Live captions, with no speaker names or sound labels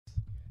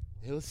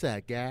Hey, what's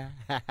up, guy?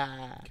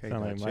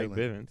 Sound like Mike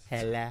Bivens.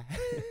 Hello.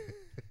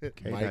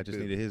 K-Dot just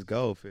needed his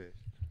goldfish.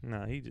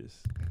 Nah, he just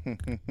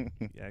acting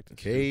stupid.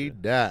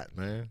 K-Dot,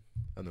 man.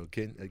 I know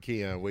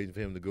Keon waiting for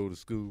him to go to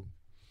school.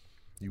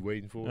 You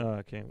waiting for it? Oh,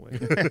 I can't wait.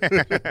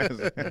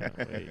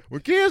 Wait.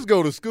 When kids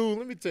go to school,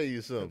 let me tell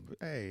you something.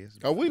 Hey,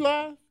 Are we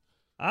live?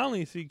 I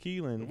only see Are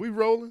Keelan we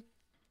rolling?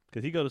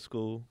 because he go to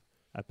school.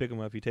 I pick him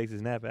up. He takes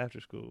his nap after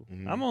school.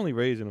 Mhm. I'm only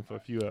raising him for a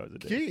few hours a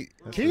day.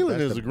 Keelan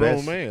that's is the a grown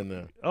best. man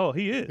now. Oh,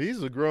 he is.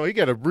 He's a grown. He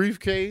got a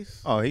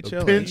briefcase. oh, he a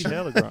chilling. pension. He's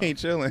hella grown. He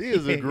chilling. He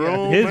is a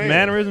grown His man.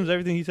 mannerisms,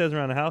 everything he says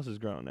around the house is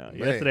grown now. Man.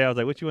 Yesterday, I was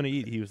like, "What you want to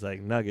eat?" He was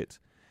like, "Nuggets,"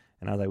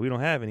 and I was like, "We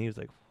don't have any." He was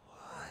like,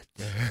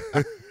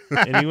 "What?"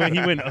 And he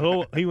went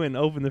and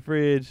opened the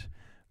fridge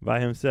by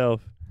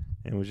himself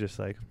and was just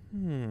like,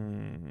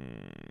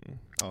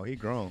 Oh, he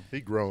grown.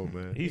 He grown,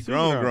 man. He's He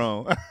super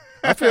grown.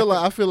 I feel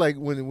like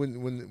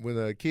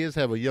when kids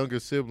have a younger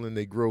sibling,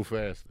 they grow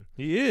faster.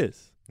 He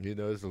is. You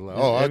know, it's a lot.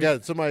 Oh, I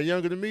got somebody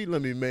younger than me.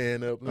 Let me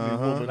man up. Let me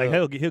woman Like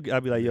up.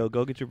 I'll be like, "Yo,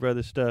 go get your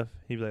brother's stuff."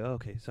 He'd be like, oh,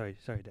 "Okay, sorry,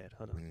 Dad.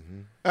 Hold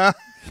on."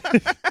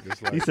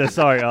 Just like He says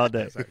sorry all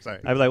day. sorry.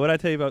 I'd be like, "What'd I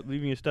tell you about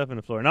leaving your stuff on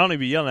the floor?" And I don't even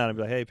be yelling at him. I'd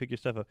be like, "Hey, pick your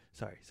stuff up."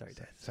 Sorry,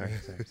 Dad.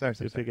 Sorry.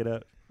 Just pick it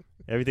up.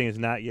 Everything is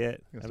not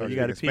yet. I mean, you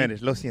got to pee.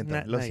 Spanish. Lo siento.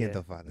 Not- Lo not siento,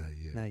 yet. father.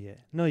 Not yet.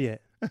 No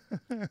yet.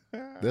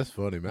 That's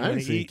funny, man. You I ain't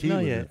wanna seen eat? No,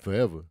 Keelan in yet.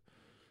 forever.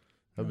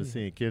 I've No, been yet.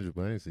 seeing Kendrick,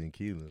 but I ain't seen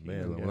Keelan.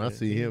 Man, Keelan like, got when I it.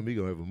 see him, he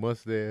gonna have a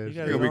mustache. He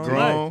got He'll his be own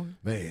grown.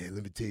 Man,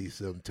 let me tell you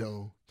something,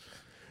 Tone.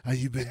 How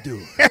you been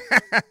doing?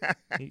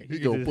 He gets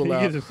gonna his- pull he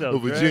out gets a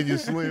himself Virginia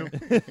dressed. Slim.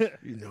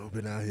 You know,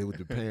 been out here with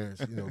the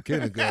parents. You know,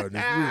 kindergarten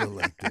is real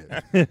like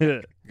that.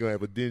 You gonna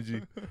have a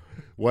dingy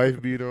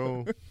wife beater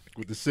on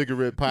with the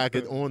cigarette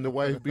pocket on the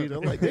wife beater.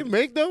 I'm like, they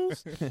make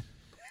those?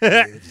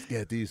 Yeah, just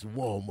got these from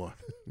Walmart.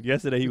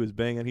 Yesterday he was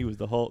banging. He was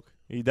the Hulk.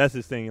 That's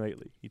his thing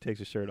lately. He takes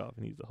his shirt off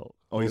and he's the Hulk.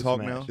 Oh, he's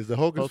Hulk now? Is the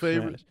Hulk his Hulk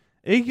favorite?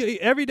 smash.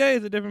 Every day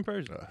is a different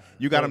person.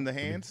 You got him the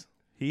hands?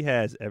 He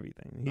has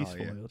everything. He's Oh,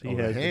 yeah. spoiled. Oh, He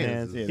the has the hands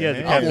hands. is- He yeah, has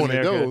the the hands. Captain I wanted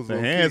America. those. The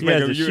little hands kids. He make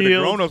has him. the You the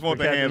shield. grown-ups want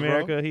for the Captain hands, bro.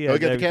 America. He Oh, has you got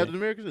the everything. Captain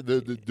America?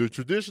 The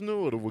traditional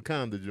or the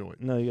Wakanda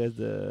joint? No, he has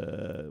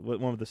the one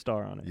with the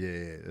star on it.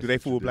 Yeah. Do they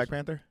fool with Black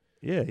Panther?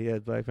 Yeah, he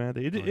has Black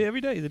Panther. Oh,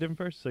 Every day he's a different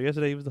person. So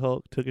yesterday he was the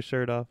Hulk. Took his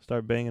shirt off,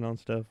 started banging on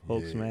stuff.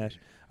 Hulk Yeah. smash.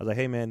 I was like,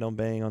 "Hey man, don't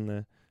bang on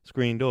the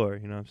screen door."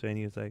 You know what I'm saying?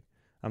 He was like,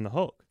 "I'm the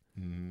Hulk."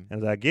 Mhm. And I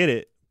was like, "I get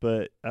it,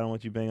 but I don't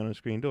want you banging on the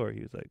screen door."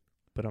 He was like,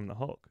 "But I'm the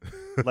Hulk."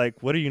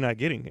 Like, what are you not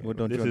getting here? What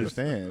don't This you is-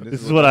 understand?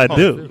 this is what I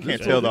do. You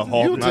can't tell the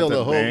Hulk You not tell to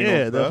the Hulk. bang on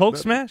Yeah, the stuff. Hulk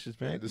smashes,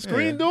 man. The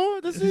screen Yeah.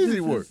 door? That's easy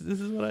work. This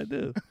is what I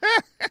do.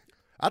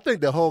 I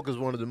think the Hulk is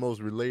one of the most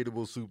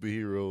relatable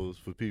superheroes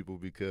for people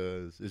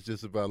because it's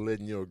just about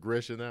letting your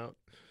aggression out.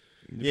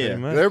 Yeah.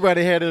 Pretty much.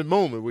 Everybody had a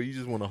moment where you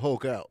just want to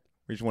Hulk out.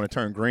 We just want to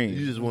turn green.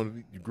 You just want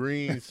to be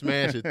green,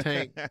 smash a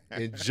tank,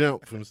 and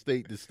jump from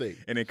state to state.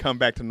 and then come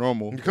back to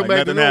normal. You come like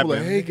back to nothing normal,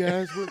 like, happened.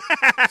 hey guys,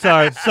 what,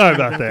 Sorry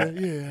about that.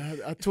 yeah,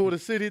 I tore the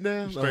city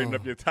down. Straighten Oh.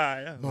 up your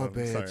tie. My Oh,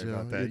 bad, sorry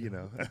y'all. about that. You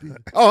know.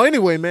 Oh,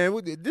 anyway, man,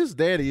 this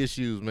daddy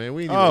issues, man.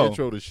 We ain't even Oh.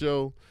 intro the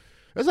show.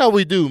 That's how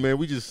we do, man.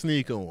 We just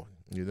sneak on.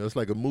 You know, it's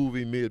like a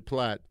movie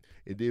mid-plot,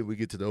 and then we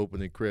get to the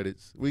opening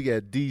credits. We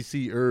got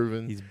D.C.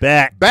 Irvin He's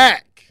back.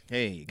 back.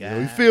 Hey, You guys.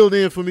 know, he filled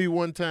in for me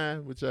one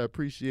time, which I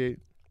appreciate.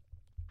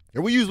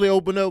 And we usually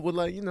open up with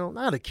like,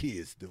 how the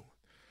kids doing.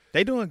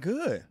 They doing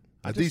good.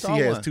 I just DC saw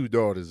has one. 2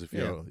 daughters. If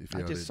Yeah. y'all, if I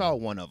y'all just didn't saw know.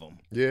 one of them.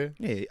 Yeah.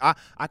 Yeah,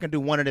 I can do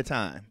one at a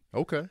time.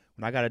 Okay.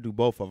 When I got to do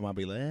both of them, I'll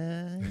be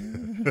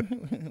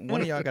like,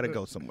 one of y'all got to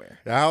go somewhere.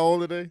 How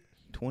old are they?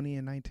 20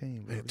 and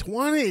 19, Man, baby.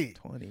 20.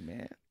 20,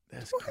 man.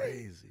 That's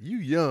crazy. You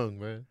young,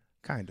 man.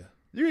 Kinda.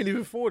 You ain't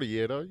even 40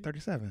 yet, are you?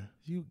 37.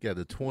 You got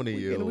a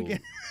 20-year-old We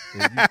and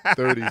get- you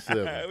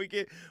 37.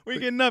 we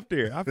getting up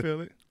there. I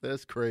feel it.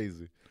 That's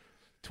crazy.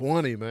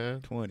 20,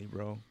 man. 20,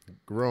 bro.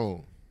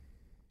 Grown.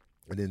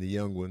 And then the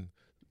young one.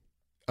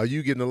 Are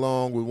you getting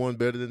along with one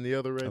better than the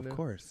other right Of now?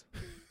 course.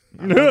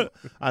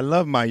 I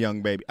love my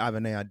young baby.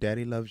 Ivanea,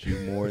 daddy loves you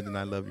more than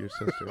I love your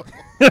sister.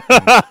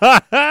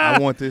 I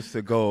want this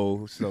to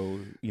go so,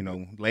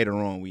 later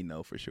on we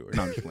know for sure.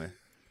 No, I'm just playing.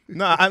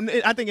 No,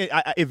 I think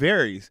it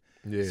varies.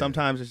 Yeah.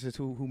 Sometimes it's just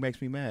who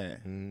makes me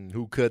mad.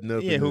 Who cutting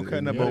up? Yeah, in who the-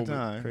 cutting in up the at a moment.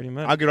 time. Pretty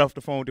much. I'll get off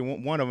the phone to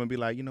one of them and be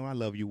like, I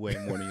love you way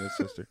more than your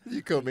sister.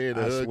 You come in and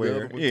I hug the swear.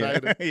 other one Yeah.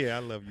 tighter. Yeah, I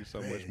love you so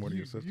much Man, more than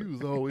you, your sister. You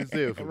was always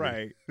there for me.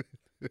 Right.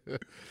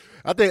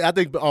 I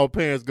think all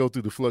parents go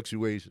through the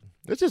fluctuation.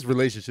 It's just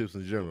relationships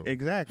in general.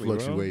 Exactly.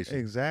 Fluctuation. Bro.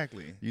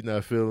 Exactly. You're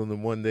not feeling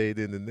them one day,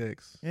 then the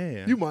next.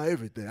 Yeah. You my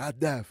everything. I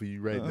die for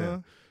you right Uh-huh.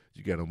 now.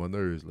 You got on my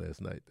nerves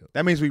last night, though.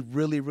 That means we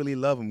really, really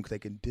love them because they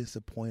can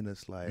disappoint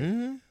us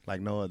Mm-hmm.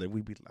 like no other.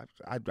 We be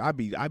like, I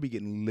be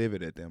getting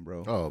livid at them,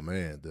 bro. Oh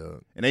man,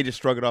 dog. And they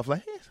just shrug it off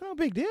like, hey, it's no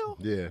big deal.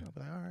 Yeah, I'll be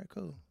like, all right,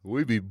 cool.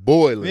 we be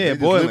boiling. Yeah, They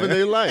just boiling. living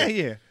their life.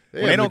 yeah.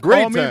 They When they having a don't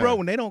great call me, time. bro.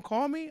 When they don't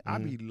call me, I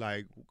be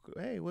like,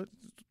 hey,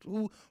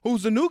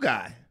 who's the new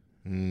guy?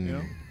 Mm. You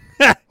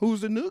know, who's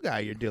the new guy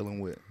you're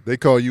dealing with? They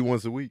call you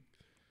once a week.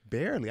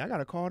 Barely. I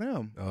gotta call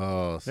them.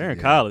 Oh, They're in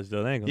yeah. college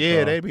though. They ain't gonna Yeah,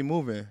 call. they be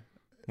moving.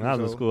 When I was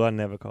in So- school, I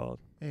never called.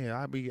 Yeah,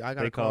 I They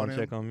gotta call call and them.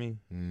 check on me.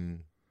 Mm.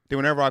 Then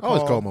whenever I I call,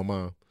 always call my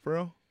mom. for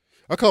real.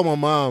 I call my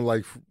mom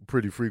like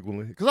pretty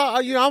frequently because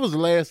I was the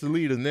last to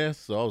leave the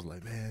nest, so I was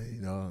like,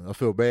 man, I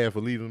feel bad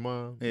for leaving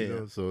mom.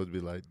 Yeah. So it'd be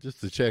like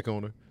just to check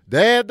on her.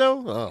 Dad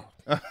though,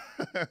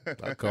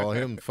 I call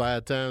him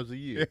 5 times a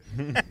year.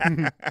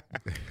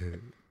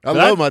 I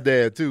love my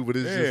dad too, but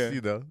it's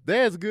just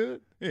Dad's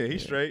good. Yeah,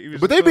 he's straight. He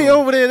was But they just be chilling.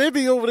 over there. They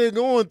be over there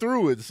going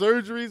through it,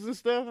 surgeries and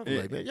stuff. I'm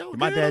Yeah. like, man, yo,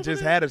 My get dad over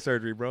just there. had a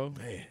surgery, bro.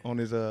 Man. On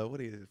his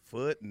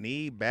foot,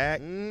 knee,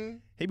 back. Mm.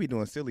 He be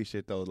doing silly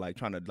shit though, like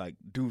trying to like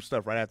do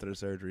stuff right after the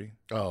surgery,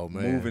 Oh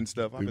man, moving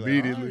stuff. I be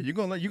Immediately. like, you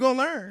gonna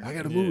learn. I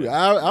gotta move.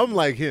 I'm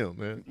like him,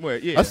 man. Well,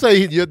 yeah. I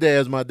say your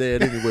dad's my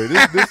dad anyway.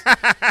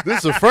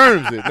 This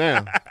affirms it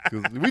now.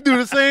 'Cause we do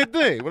the same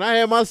thing. When I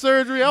had my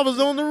surgery, I was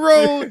on the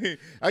road.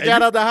 I And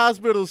got you- out the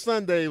hospital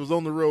Sunday. Was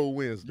on the road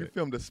Wednesday. You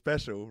filmed a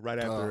special right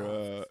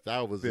after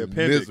I was the in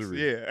appendix.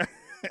 misery. Yeah.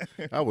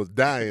 I was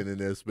dying in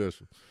that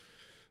special.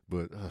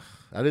 But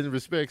I didn't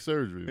respect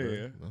surgery, man.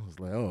 Yeah. I was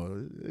like,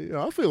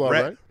 I feel all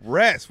right.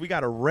 Rest. We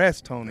gotta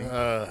rest, Tony.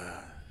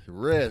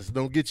 Rest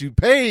don't get you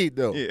paid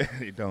though. Yeah,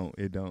 it don't.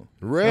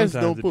 Rest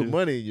Sometimes don't it put do.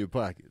 money in your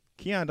pocket.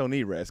 Keon don't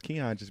need rest.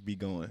 Keon just be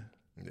going.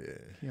 Yeah.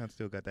 Keon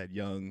still got that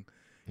young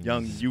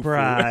youthful.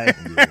 Pride.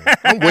 Yeah.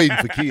 I'm waiting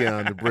for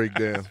Keon to break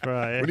down.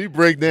 Pride. When he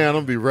break down, I'm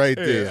gonna be right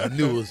there. Yeah. I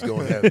knew it was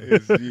gonna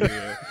happen.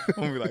 Yeah. I'm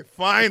gonna be like,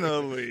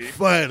 finally.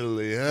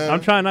 Finally, huh?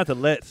 I'm trying not to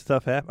let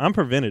stuff happen. I'm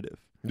preventative.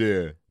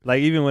 Yeah.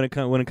 Like even when it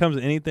comes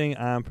to anything,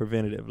 I'm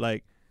preventative.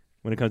 Like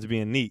when it comes to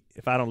being neat,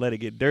 if I don't let it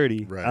get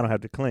dirty, Right. I don't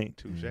have to clean.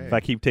 Touche. If I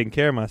keep taking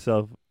care of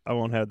myself, I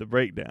won't have the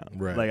breakdown.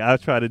 Right. Like I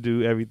try to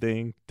do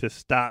everything to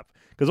stop.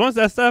 Because once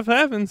that stuff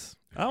happens,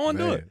 I don't want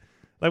to do Man. it.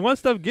 Like once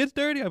stuff gets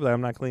dirty, I'm like, I'm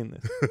not cleaning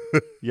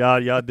this.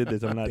 y'all did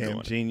this. I'm not Damn doing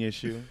it.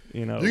 genius you.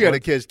 You know, You got to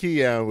once- catch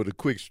Keon with a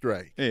quick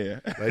strike. Yeah.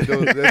 Like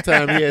that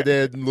time he had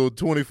that little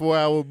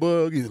 24-hour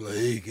bug. He's like,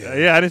 hey, guys.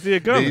 Yeah, I didn't see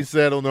it Then coming. he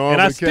sat on the arm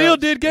And I of the still couch.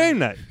 did game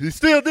night. He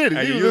still did it.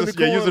 Hey, He you was in was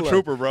the corner a like,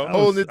 trooper, bro. I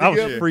Holding was, it I was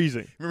together.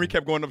 freezing. Remember he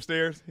kept going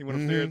upstairs? He went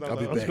upstairs. I'll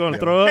be I I was back. going to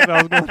throw up.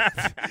 I was going.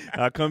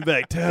 I'll come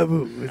back.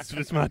 Taboo.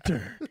 It's my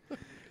turn.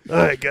 All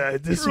right,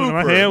 guys. This one,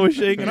 my Trooper. hand was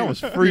shaking. I was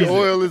He freezing.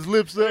 oil his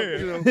lips up,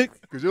 Yeah.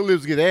 because your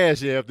lips get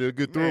ashy after a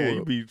good throw Man,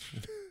 you up. be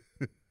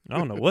I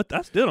don't know what.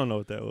 I still don't know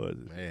what that was.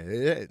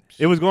 Man,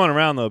 It was going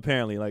around though.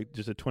 Apparently, like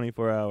just a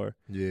 24-hour.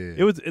 yeah.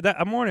 It was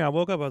that morning. I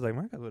woke up. I was like,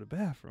 man, I gotta go to the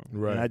bathroom.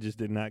 Right. And I just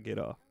did not get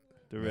off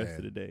the rest Man.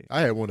 of the day.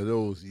 I had one of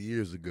those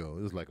years ago.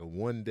 It was like a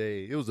one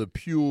day. It was a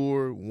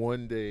pure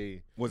one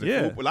day. was it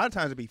Yeah. food? A lot of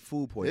times it'd be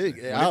food poisoning.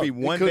 It- Would I- it be it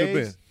one could've day?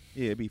 been.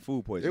 Yeah, it'd be food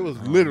It poisoning. was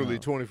I don't literally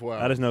know. 24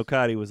 hours. I just know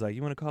Cotty was like,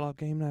 you want to call off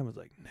game night? I was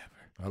like, never.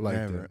 I like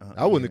Never. that.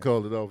 I wouldn't have Yeah.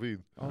 called it off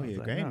either. Oh I was yeah,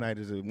 like, game no. night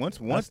is once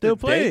still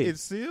the date played.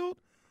 is sealed,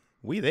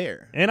 we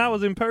there. And I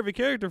was in perfect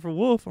character for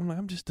Wolf. I'm like,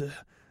 I'm just a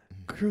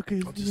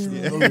crooked, just you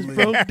a know, lonely-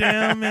 broke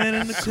down man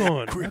in the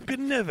corner. I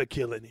could never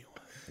kill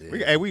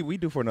anyone. We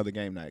do for another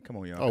game night. Come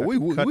on, y'all. Oh, Cut-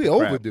 we cut the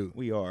crap. overdue.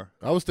 We are.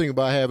 I was thinking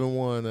about having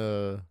one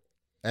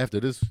after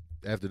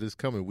this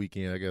coming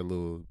weekend. I got a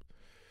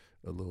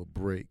little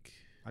break.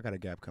 I got a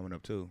gap coming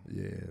up too.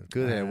 Yeah,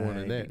 could have one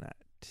in Maybe that. not.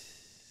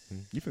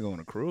 You can go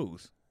on a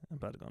cruise. I'm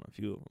about to go on a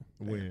few of them.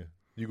 When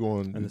you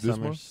going In the this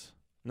month? summers.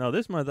 No,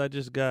 this month I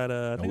just got.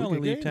 I think we I only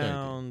can leave game night then.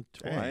 town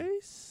Dang.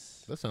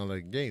 twice. That sounds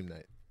like game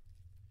night.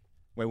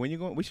 Wait, when you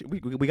going?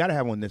 We got to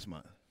have one this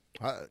month.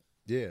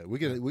 Yeah, we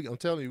can. I'm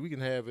telling you, we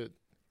can have it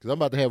because I'm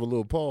about to have a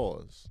little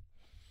pause.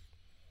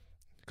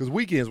 Because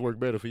weekends work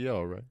better for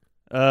y'all, right?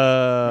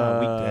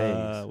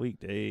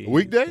 Weekdays.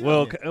 Weekday?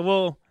 Well, Yeah.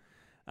 well,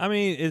 I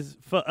mean, it's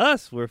for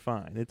us we're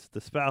fine. It's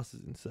the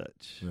spouses and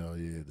such. No,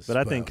 yeah. But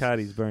I think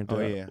spouses. Cottie's burnt Oh,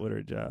 out yeah. with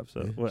her job.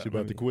 So Yeah, what, she about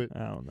to maybe- quit?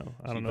 I don't know.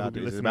 I She don't know. about who to- be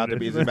It's listening about to to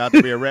be. this. It's about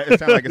to be a wrap. It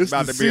sounds like it's This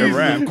about the to be a season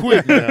wrap. to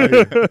quit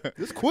now. Yeah.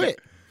 Just quit.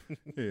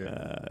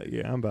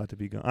 Yeah. I'm about to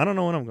be gone. I don't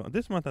know when I'm going.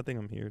 This month I think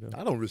I'm here though.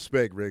 I don't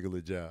respect regular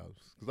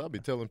jobs because I'll be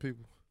telling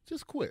people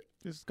just quit.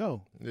 Just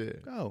go. Yeah.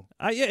 Go.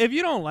 Yeah, if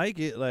you don't like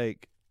it,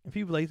 like if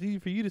people like it's easy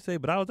for you to say,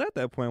 but I was at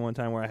that point one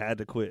time where I had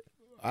to quit.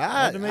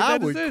 I had to make I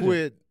that would decision.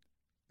 quit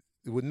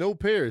with no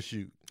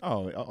parachute.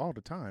 Oh, all the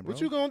time, bro. What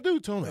you gonna do,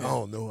 Tony? Yeah. I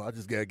don't know. I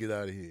just gotta get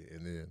out of here,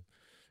 and then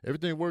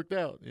everything worked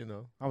out. You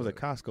know. I was at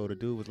Costco. The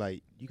dude was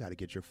like, "You got to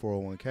get your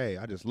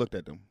 401k." I just looked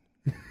at them,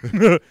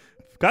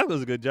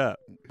 Costco's a good job.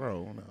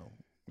 bro. No,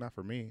 not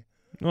for me.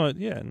 Well,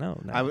 yeah,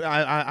 no.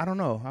 I don't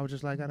know. I was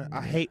just like,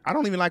 I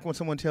don't even like when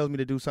someone tells me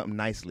to do something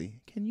nicely.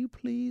 Can you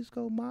please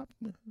go mop?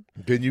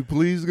 Can you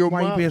please go?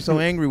 Why mop? you being so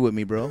angry with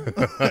me, bro?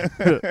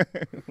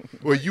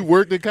 Well, you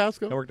worked at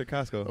Costco. I worked at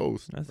Costco. Oh,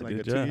 That's a like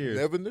good 2 job. years.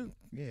 never knew.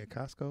 Yeah,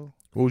 Costco.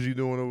 What was you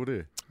doing over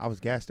there? I was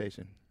gas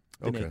station.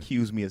 Then they Okay.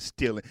 accused me of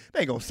stealing.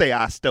 They gonna say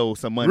I stole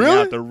some money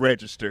Really? out the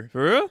register.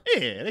 For real?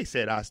 Yeah, they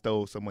said I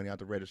stole some money out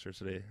the register,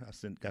 so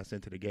got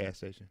sent to the gas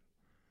station.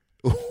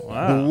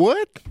 Wow.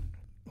 What?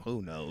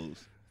 Who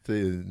knows?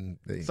 They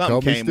Something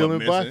called me came up stealing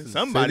missing. boxes.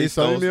 Somebody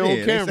Said they saw stole me on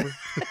it. Yeah, they camera.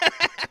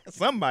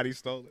 Somebody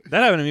stole it.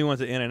 That happened to me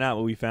once at In-N-Out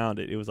when we found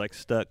it. It was like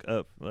stuck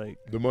up, like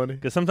The money.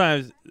 because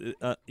sometimes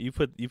you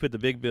put the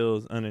big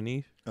bills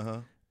underneath, Uh huh.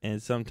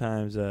 and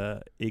sometimes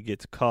it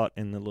gets caught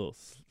in the little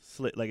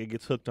slit, like it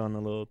gets hooked on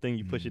the little thing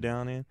you push it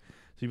down in.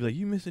 So you'd be like,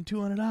 you missing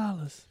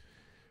 $200.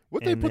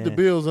 What they And put the then-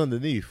 bills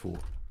underneath for?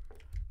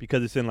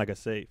 Because it's in like a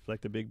safe,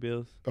 like the big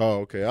bills.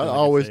 Oh, okay. I Like I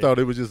always say. thought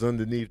it was just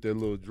underneath that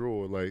little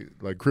drawer,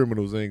 like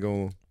criminals ain't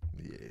gonna.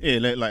 Yeah,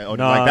 like No,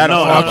 like that.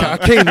 no, Oh, no, I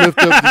can't lift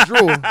up the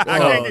drawer.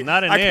 Oh, Oh,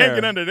 not in I there. can't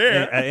get under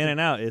there. In and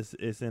out is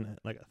in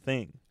like a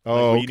thing.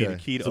 oh, where you okay. need a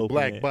key to it's a open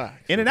black it. box.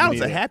 In and You out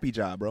is need a it. happy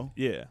job, bro.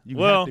 Yeah. You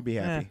well, have to be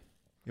happy.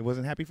 It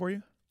wasn't happy for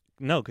you?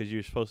 No, because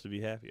you're supposed to be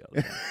happy all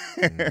the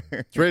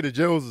time. Trader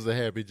Joe's is a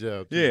happy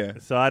job. Too. Yeah.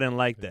 So I didn't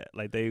like that.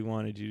 Like they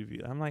wanted you to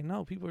be. I'm like,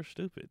 no, people are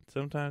stupid.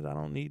 Sometimes I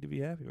don't need to be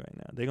happy right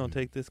now. They're gonna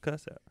take this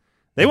cuss out.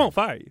 They won't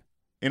fire you.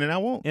 In and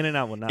out won't. In and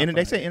out will not. And they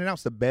fire say you. In and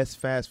Out's the best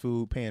fast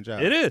food paying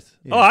job. It is.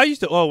 Yeah. Oh, I used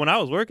to. Oh, when I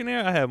was working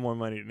there, I had more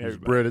money than Just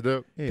everybody. bread it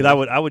up. Yeah.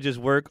 Because I would just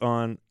work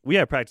on. We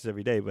had practice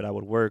every day, but I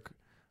would work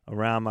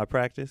around my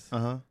practice,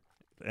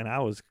 and I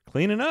was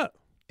cleaning up.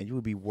 And you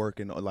would be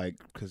working like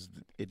because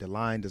the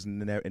line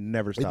doesn't it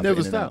never stops. It never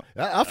at In-N-Out.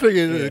 stopped. I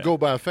figured Yeah. it'd go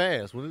by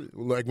fast.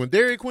 Like when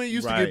Dairy Queen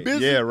used to Right. get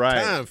busy, Yeah,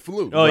 right. time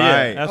flew. Oh Right. yeah,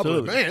 I was like,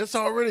 absolutely. man, it's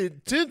already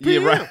 10 Yeah,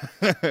 p.m. right.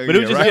 But it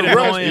would just get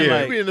Rush, annoying, yeah.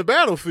 like- we in the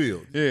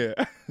battlefield. Yeah.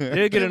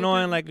 It'd get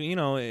annoying, like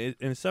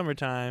in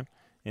summertime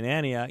in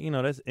Antioch.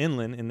 That's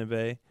inland in the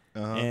bay.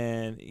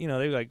 And they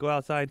would like go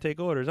outside and take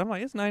orders. I'm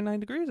like, it's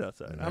 99 degrees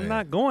outside. I'm Man.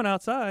 not going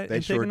outside They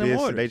and sure taking them did.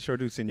 orders. They sure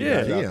do send you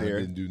Yeah. guys Yeah, out there.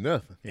 didn't do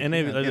nothing. And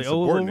they Yeah, like, it's oh,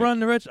 we'll subordinate. run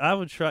the rest. I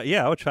would try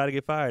to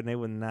get fired, and they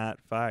would not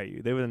fire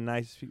you. They were the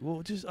nicest people.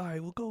 Well, just all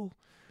right, we'll go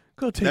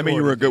take. That means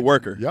you were a good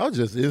worker. Y'all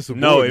just insubordinate.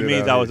 No, it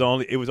means out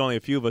it was only a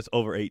few of us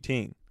over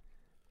 18,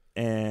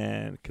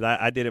 and because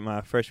I did it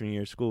my freshman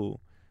year of school,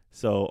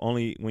 so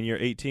only when you're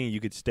 18 you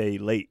could stay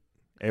late.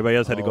 Everybody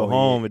else had to go Oh,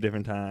 home yeah. at a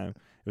different time.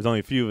 It was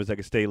only a few of us that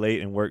could stay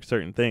late and work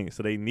certain things,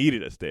 so they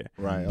needed us there.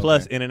 Right.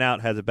 Plus, okay. In and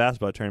Out has a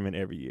basketball tournament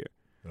every year.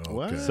 Okay.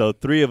 What? So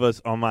 3 of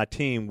us on my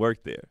team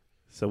worked there.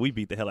 So we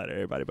beat the hell out of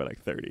everybody by like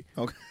 30.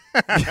 Okay.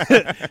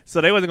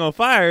 So they wasn't going to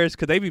fire us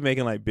because they be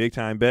making like big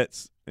time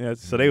bets.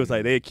 So they was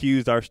like, they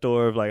accused our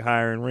store of like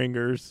hiring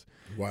ringers.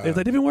 Wow. They was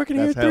like, they've been working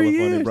here That's 3 hella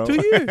funny, years, bro. 2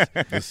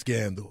 years. the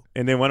scandal.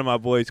 And then one of my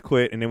boys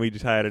quit, and then we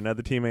just hired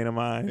another teammate of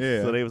mine.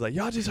 Yeah. So they was like,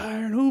 y'all just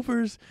hiring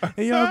hoopers,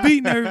 and y'all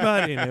beating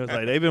everybody. And it was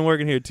like, they've been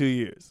working here 2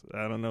 years.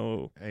 I don't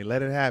know. Hey,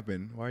 let it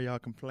happen. Why are y'all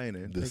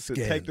complaining? The Take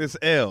scandal. this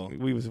L.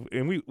 We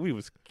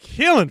was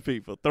killing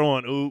people,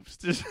 throwing oops.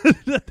 Just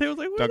they was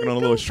like, where Ducking they on a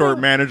little come short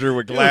from? manager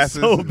with It was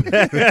glasses. so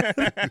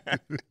bad.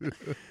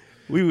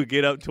 We would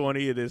get up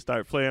 20 and then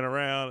start playing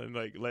around and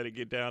like let it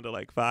get down to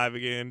like 5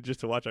 again just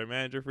to watch our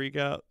manager freak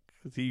out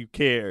because he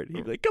cared.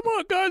 He'd be like, "Come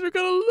on, guys, we're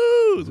gonna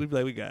lose." We'd be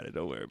like, "We got it.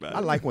 Don't worry about it." I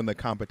like when the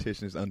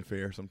competition is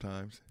unfair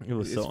sometimes. it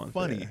was it's so unfair.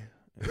 funny.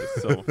 It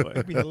was so funny.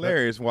 It'd be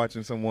hilarious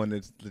watching someone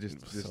that's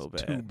just So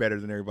too bad. better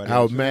than everybody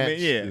else. Outmatched.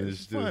 Yeah, It's it's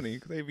just- funny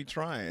because they be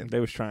trying. They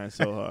was trying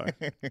so hard.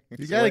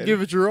 You got to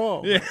give it your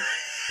all. Yeah.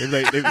 They be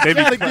like, they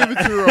Gotta give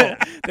it your all.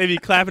 they be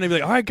clapping. They be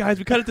like, "All right, guys,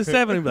 we cut it to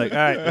 7." They'd be like, "All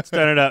right, let's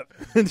turn it up."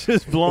 And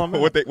just blow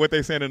them. what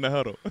they saying in the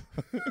huddle?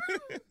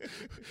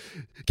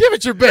 Give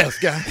it your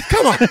best, guys.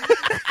 Come on.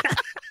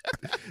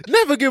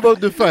 Never give up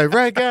the fight,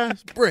 right,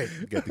 guys? Break.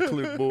 You got the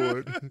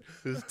clipboard.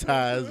 His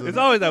ties. It's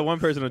always that one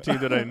person on the team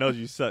that knows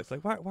you sucks.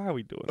 Like, why are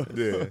we doing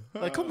this?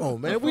 Yeah. Like, come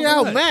on, man. We For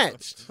what?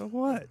 outmatched. For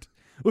what?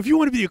 Well, if you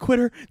want to be a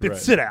quitter, then Right.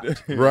 sit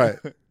out. Right.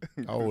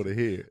 I want to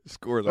hear it.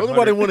 Scores. Don't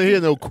nobody want to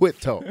hear no quit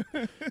talk.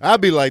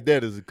 I'd be like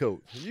that as a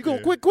coach. You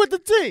gonna quit the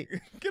team.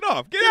 Get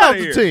off. Get, Get out off of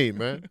the here. team,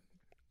 man.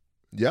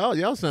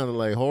 Y'all sounded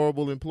like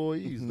horrible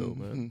employees though,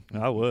 man.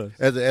 I was.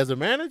 As a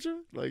manager,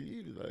 like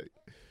you like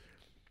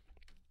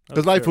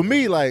because like for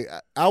me, like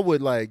I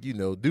would like do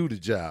the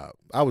job.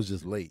 I was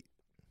just late.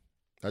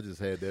 I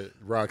just had that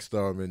rock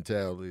star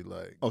mentality.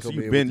 Like, Oh, so come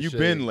in you've with the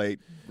been shade. late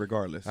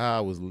regardless. I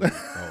was late.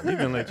 Oh, You've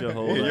been late your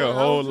whole Yeah, life. your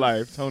whole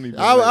life, Tony. been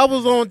I late.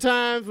 was on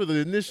time for the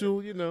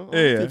initial,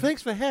 Yeah.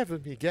 Thanks for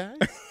having me, guys.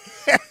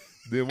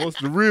 Then once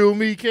the real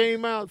me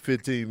came out,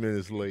 15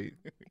 minutes late.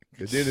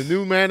 And then the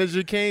new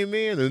manager came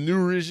in, a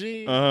new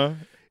regime, Uh-huh.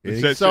 and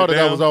he Shut saw shit that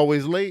I down? was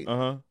always late.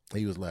 Uh-huh.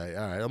 He was like,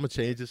 "All right, I'm gonna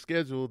change the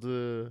schedule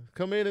to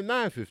come in at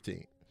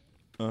 9:15."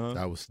 Uh-huh.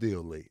 I was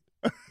still late.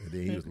 And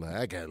then he was like,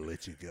 "I gotta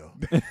let you go."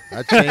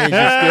 I changed the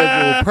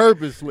schedule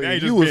purposely. Now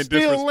and you you just were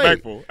being still late.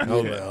 disrespectful. I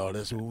was like, "Oh,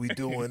 that's what we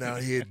doing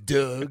out here,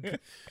 Doug."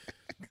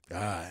 All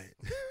right.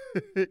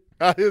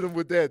 I hit him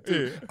with that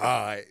too. All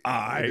right.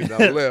 And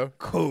I left.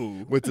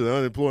 Cool. Went to the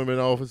unemployment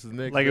office the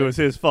next Like day. it was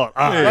his fault.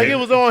 Yeah. Like it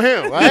was on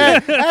him. I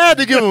had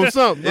to give him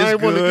something. I It's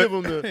didn't want to good. give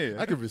him the.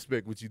 Yeah. I could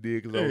respect what you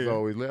did because I was Yeah.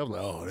 always late. I was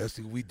like, "Oh, that's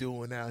what we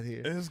doing out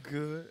here." It's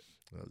good.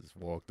 I just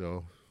walked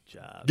off.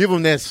 Jobs. Give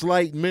him that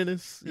slight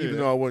menace, even Yeah.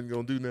 though I wasn't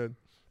gonna do nothing.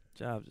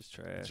 Jobs is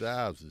trash.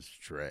 Jobs is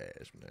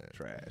trash, man.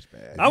 Trash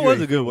bag. I You was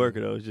ain't a good worker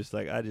though. It's just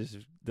like I just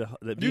the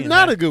You're being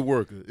not happy- a good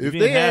worker. If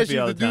being they ask happy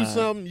you all to the do time.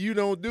 something, you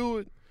don't do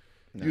it.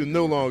 You're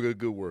no longer a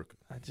good worker.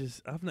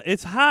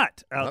 it's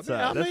hot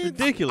outside. I That's mean,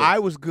 ridiculous. I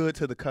was good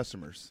to the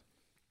customers,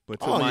 But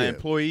to Oh, my yeah.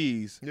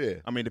 employees, Yeah.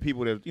 I mean, the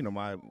people that,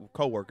 my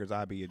coworkers,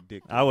 I'd be a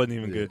dick to. I wasn't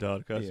even Yeah. good to all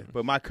the Yeah. customers.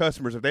 But my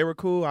customers, if they were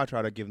cool, I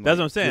try to give them That's like,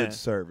 what I'm saying. good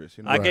service.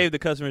 I Right. gave the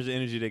customers the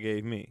energy they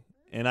gave me.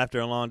 And after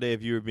a long day,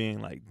 if you were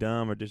being like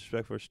dumb or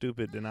disrespectful or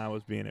stupid, then I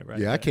was being it right.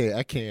 Yeah,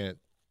 back.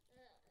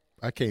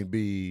 I can't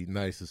be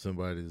nice to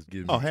somebody that's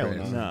giving me Oh, hell no.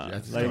 trash. Nah, I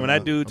just like don't- when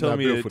that dude I'm told not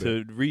me built to for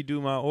that.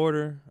 redo my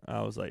order,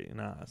 I was like,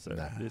 nah, sir,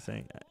 Nah. this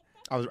ain't.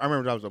 I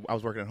remember I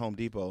was working at Home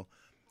Depot,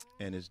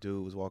 and this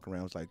dude was walking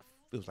around.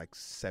 It was like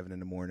 7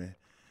 a.m.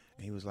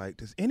 And he was like,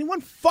 "Does anyone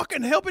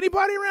fucking help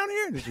anybody around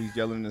here?" And he's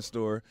yelling in the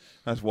store.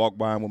 I just walked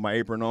by him with my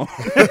apron on.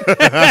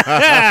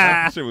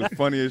 Shit was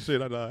funny as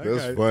shit. I thought,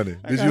 That's funny.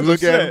 that Did guy's you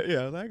look at upset. him?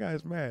 Yeah, that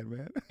guy's mad,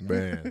 man.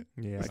 Man,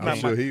 Yeah, It's I'm not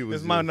sure my, he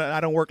was it's my, just- I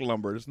don't work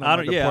lumber. It's not I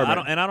my don't. Yeah,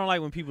 department. I don't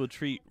like when people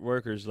treat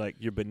workers like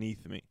you're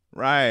beneath me.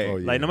 Right. Oh,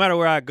 yeah. Like no matter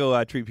where I go,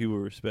 I treat people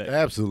with respect.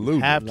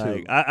 Absolutely. Have to.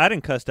 Like I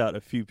didn't cussed out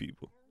a few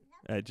people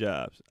at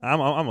jobs. I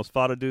almost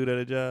fought a dude at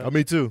a job.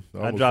 Me too.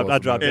 I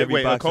dropped every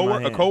Wait, box in my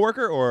a hand.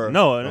 coworker or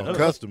No, A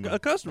customer. A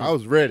customer. I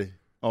was ready.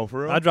 Oh,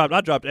 for real? I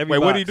dropped every. Wait,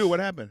 box. what did you do? What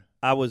happened?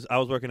 I was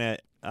working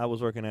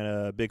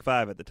at Big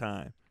Five at the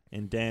time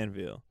in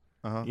Danville.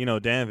 Uh-huh. You know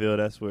Danville.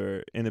 That's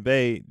where in the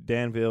Bay,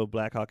 Danville,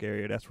 Black Hawk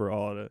area. That's where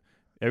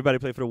everybody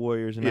played for the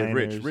Warriors and Yeah,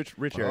 Niners. rich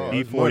Oh,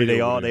 area. it's E40. money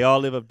They over all there.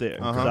 live up there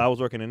because Uh-huh. I was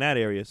working in that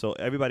area. So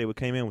everybody who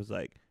came in was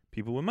like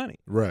people with money.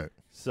 Right.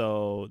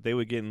 So they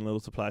were getting little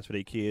supplies for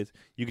their kids.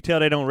 You could tell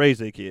they don't raise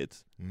their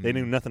kids. They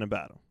knew nothing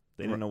about them.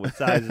 They didn't know what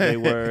sizes they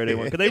were. They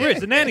because they rich.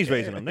 The nanny's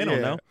raising them. They don't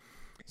Yeah. know.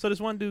 So this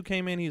one dude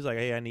came in. He was like,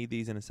 "Hey, I need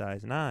these in a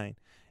size 9."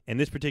 And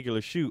this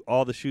particular shoe,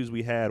 all the shoes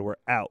we had were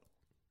out.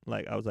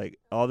 Like I was like,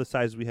 all the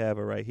sizes we have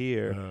are right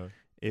here. Uh,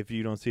 If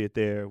you don't see it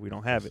there, we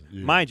don't have it.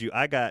 Yeah. Mind you,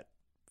 I got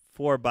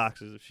 4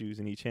 boxes of shoes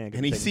in each hand.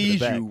 And he Take them to the sees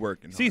back. you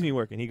working. He sees me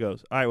working. He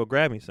goes, "All right, well,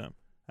 grab me some."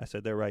 I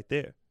said, "They're right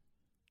there.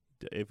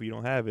 If you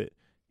don't have it,"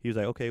 he was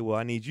like, "Okay, well,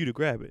 I need you to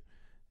grab it."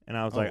 And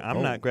I was like,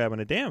 "I'm not grabbing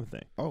a damn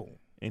thing." Oh.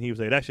 And he was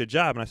like, "That's your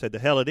job." And I said, "The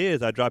hell it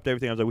is." I dropped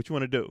everything. I was like, "What you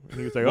want to do?" And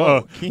he was like,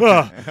 Whoa.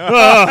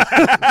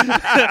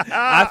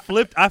 I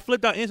flipped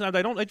out instantly. I was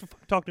like, "Don't let you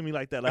talk to me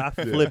like that." Like,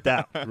 I flipped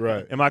out.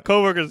 right. And my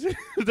coworkers,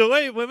 the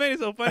way what made it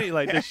so funny,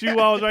 like the shoe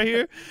wall was right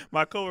here.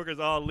 My coworkers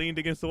all leaned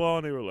against the wall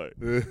and they were like,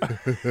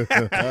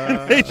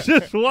 they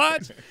just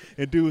watched.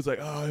 And dude was like,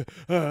 "Oh,"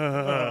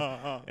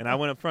 and I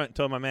went up front and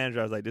told my manager,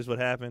 I was like, "This is what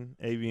happened,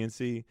 A, B, and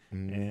C,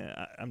 and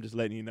I'm just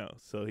letting you know."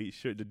 So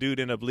the dude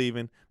ended up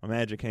leaving. My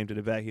manager came to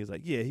the back. He was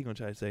like, "Yeah," he gonna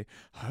try to say,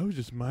 "I was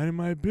just minding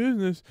my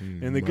business,"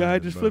 and the guy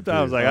Minding just my flipped out.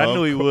 I was like, business. "I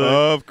knew he would."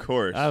 Of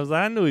course. I was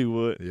like, "I knew he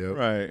would." Yep.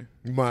 Right.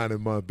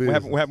 Minding my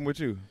business. What happened with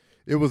you?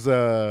 It was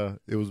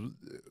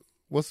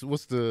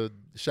what's the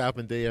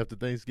shopping day after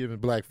Thanksgiving?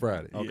 Black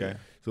Friday. Okay.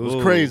 So it was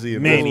Ooh, crazy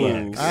in Best Buy.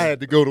 maniacs. I had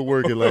to go to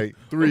work at like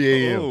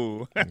 3 a.m.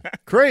 Ooh.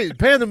 Crazy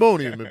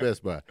pandemonium at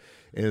Best Buy.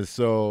 And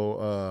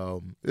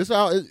so it's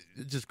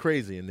just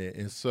crazy in there.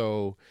 And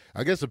so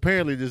I guess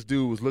apparently this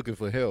dude was looking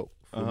for help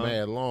for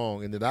mad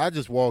long. And then I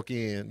just walk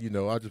in,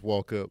 I just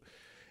walk up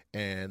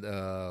and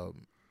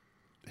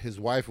his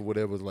wife or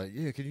whatever was like,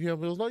 "Yeah, can you help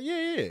me?" I was like,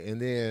 yeah.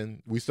 And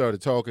then we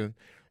started talking.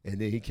 And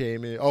then he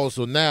came in. Oh,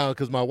 so now,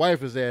 because my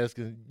wife is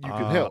asking, you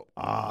can help.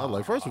 I was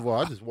like, first of all,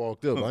 I just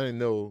walked up. I didn't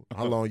know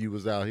how long you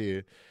was out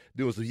here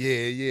doing. So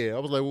yeah. I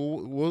was like,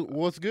 well,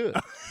 what's good?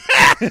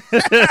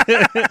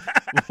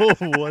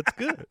 What's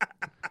good?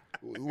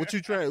 What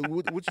you trying?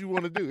 What you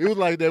want to do? It was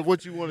like that.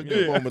 What you want to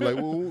do moment? Like,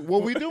 well,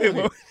 what we doing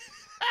here?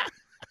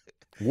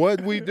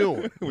 What we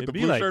doing? With It the be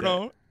blue like shirt that.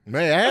 on?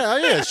 Man, I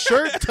had a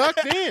shirt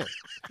tucked in.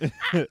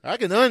 I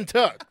can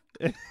untuck.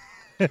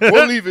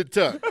 We'll leave it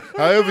tucked.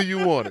 However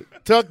you want it.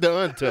 Tuck the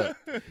untuck.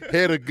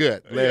 Head or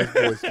gut. Last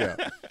Boy Scout.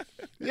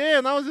 Yeah,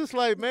 and I was just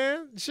like,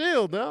 man,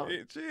 chill, dog.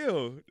 Hey,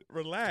 chill.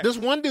 Relax. This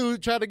one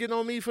dude tried to get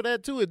on me for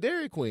that too at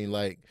Dairy Queen.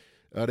 Like,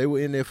 they were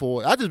in there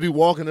for. I just be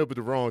walking up at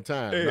the wrong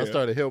time. And I Yeah.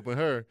 started helping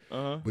her.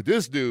 Uh-huh. But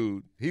this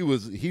dude, he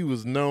was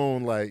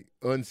known like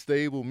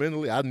unstable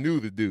mentally. I knew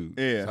the dude.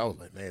 Yeah. So I was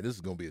like, man, this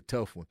is gonna be a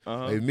tough one.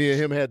 Uh-huh. Like, me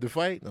and him had to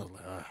fight. And I was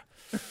like,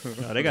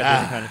 No, they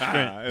got different kind of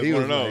strength. It's he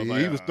one was of those,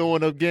 like, he was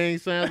throwing up gang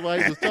signs while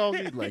he was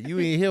talking. He's like, you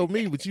ain't help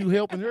me, but you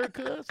helping her,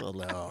 cuz. I was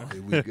like, oh,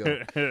 here we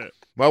go.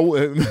 My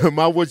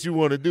what you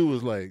want to do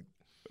was like,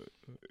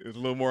 It's a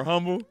little more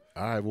humble.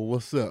 all right, well,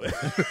 what's up?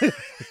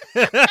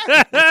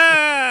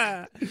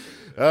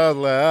 I was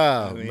like,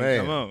 oh I mean, man,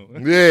 come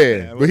on. yeah.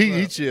 Yeah, But what's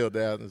he up? chilled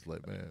out. It's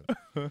like,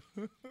 man,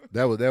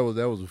 that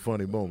was a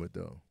funny moment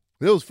though.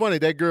 It was funny.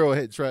 That girl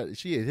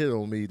she had hit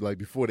on me like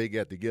before they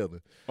got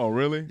together. Oh,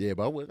 really? Yeah,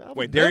 but I was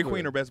Wait, Dairy never-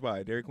 Queen or Best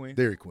Buy? Dairy Queen?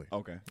 Dairy Queen.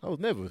 Okay. I was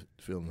never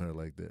feeling her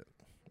like that. You know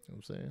what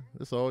I'm saying?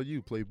 That's all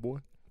you, Playboy.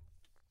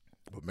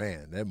 But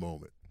man, that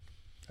moment.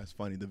 That's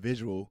funny. The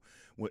visual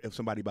if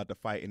somebody about to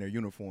fight in their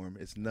uniform,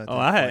 it's nothing. Oh,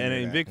 I had, funny and to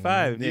in that. Big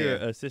Five, if you're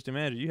Yeah. assistant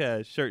manager, you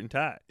had shirt and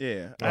tie.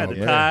 Yeah, I had Oh, the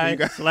yeah. tie, You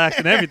got- slacks,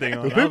 and everything on.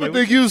 I was People like,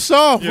 think you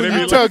soft Yeah, when they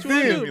you be like, tucked "What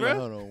you in. do, Be like, bro?"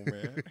 hold on,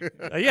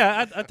 man.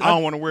 yeah, I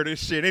don't want to wear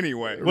this shit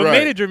anyway. What Right.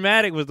 made it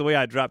dramatic was the way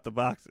I dropped the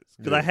boxes.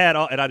 Because Yeah. I had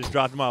all, and I just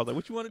dropped them all. I was like,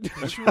 what you want to do?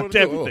 What you Dropped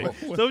wanna do?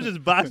 everything. So it was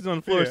just boxes on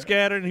the floor Yeah.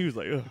 scattered, and he was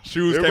like, ugh.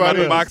 Shoes came out Everybody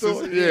the in boxes.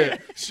 store, yeah,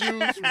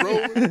 shoes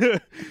rolling.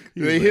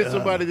 He They was hit like,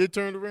 somebody, they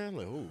turned around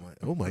like,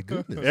 oh my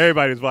goodness.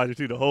 Everybody was watching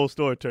too. The whole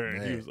store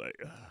turned. He Man. was like,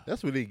 ugh.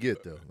 That's what they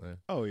get though, man.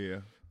 Oh yeah.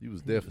 He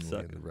was definitely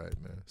in sucker. the right,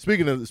 man.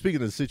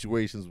 Speaking of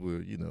situations where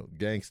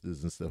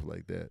gangsters and stuff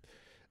like that,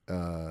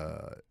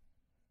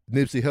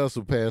 Nipsey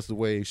Hussle passed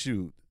away.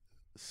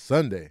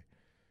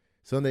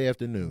 Sunday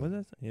afternoon. What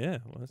was that? Yeah.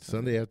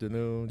 Sunday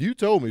afternoon. You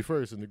told me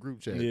first in the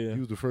group chat. Yeah. You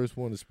was the first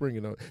one to spring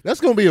it on.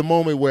 That's gonna be a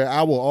moment where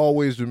I will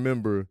always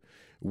remember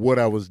what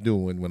I was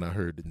doing when I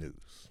heard the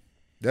news.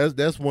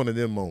 That's one of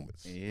them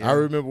moments. Yeah. I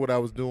remember what I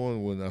was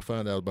doing when I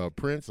found out about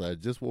Prince. I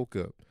had just woke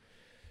up.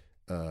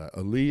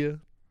 Aaliyah.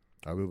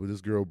 I remember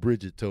this girl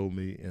Bridget told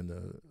me in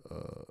the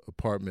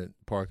apartment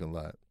parking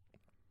lot.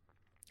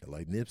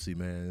 Like Nipsey,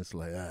 man, it's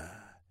like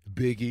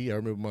Biggie. I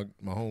remember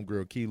my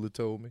homegirl Keela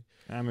told me.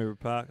 I remember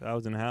Pac. I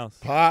was in the house.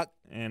 Pac.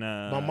 And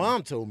My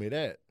mom told me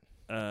that.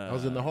 I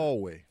was in the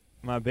hallway.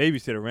 My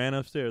babysitter ran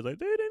upstairs like,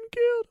 they didn't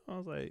kill. I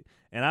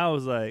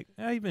was like,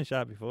 he been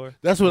shot before.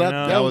 That's what You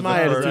know, that was my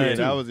the attitude. first- too.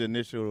 That was the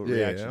initial Yeah,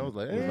 reaction. I was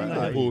like, It was eh, like,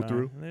 I'll oh, pull he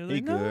through. fine. They was He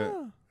like, good.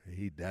 no.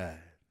 He died.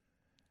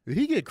 Did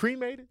he get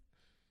cremated?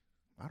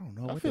 I don't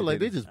know. I what feel like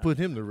they did. just put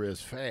him to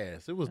rest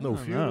fast. There was I no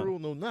don't funeral,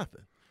 no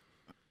nothing.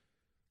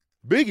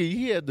 Biggie,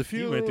 he had the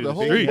funeral. through The the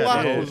whole streets,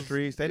 block yeah. was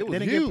streets. They it was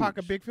didn't huge. give Pac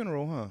a big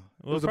funeral, huh? Well,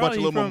 There was a bunch of probably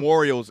little from-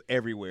 memorials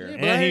everywhere. Yeah,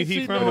 but I And ain't he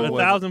see from no-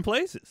 1,000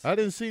 places. I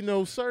didn't see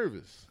no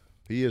service.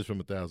 He is from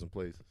 1,000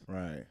 places.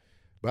 Right.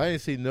 But I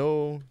didn't see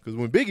no, because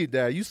when Biggie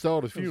died, you saw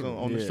the It was funeral.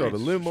 on you the saw the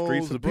streets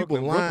limos, of the people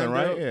Brooklyn, lined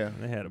right? up. Yeah.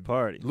 They had a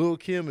party. Lil'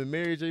 Kim and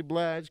Mary J.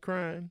 Blige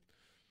crying.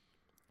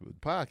 With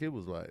Pac, it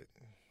was like,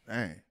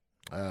 Dang.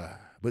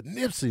 but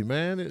Nipsey,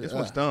 man. This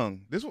one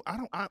stung. This one,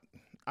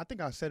 I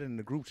think I said it in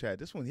the group chat.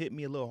 This one hit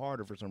me a little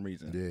harder for some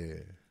reason.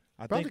 Yeah.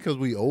 I Probably think because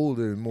we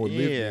older and more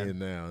lived Yeah. in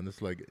now, and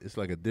it's like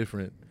a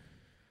different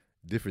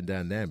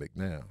dynamic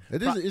now.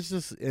 It's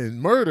just,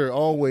 and murder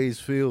always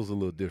feels a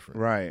little different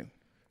right.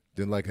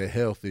 than like a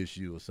health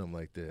issue or something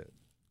like that.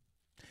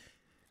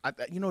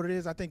 You know what it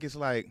is? I think it's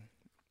like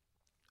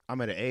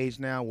I'm at an age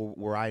now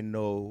where I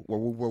know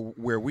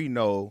where we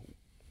know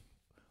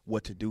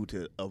what to do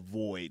to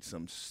avoid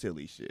some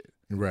silly shit.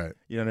 Right.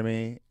 You know what I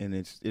mean? And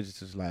it's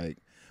just like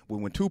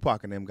when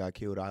Tupac and them got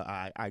killed,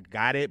 I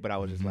got it, but I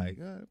was just like,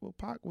 well,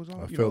 Pac was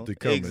on. I you felt know, it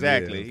coming.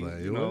 exactly. Yeah, I was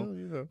like, you know, well,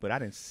 you know. but I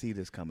didn't see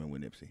this coming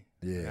with Nipsey.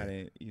 Yeah. I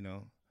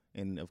didn't,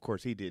 and of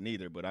course he didn't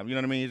either. But you know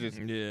what I mean? It's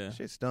just Yeah.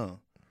 shit stung.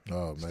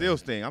 Oh man. Still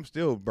sting. I'm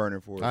still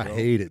burning for it. I bro.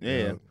 hate it.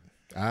 Yeah. Dog.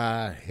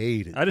 I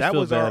hate it. I just That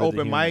feel was bad our as a open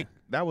human. mic.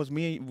 That was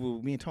me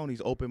and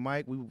Tony's open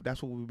mic.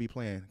 That's what we would be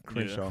playing.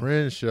 Crenshaw.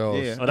 Crenshaw.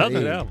 Yeah. Oh, that was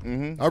stayed. an album.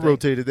 Mm-hmm. I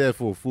rotated that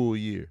for a full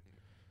year.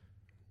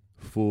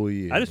 Full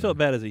year. I just man. felt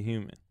bad as a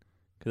human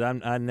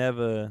because I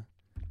never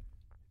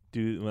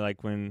do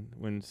like when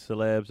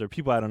celebs or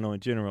people I don't know in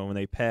general when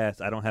they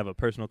pass, I don't have a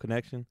personal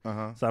connection,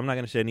 Uh-huh. so I'm not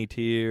gonna shed any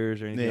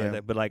tears or anything Yeah. like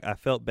that. But like I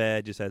felt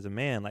bad just as a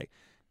man. Like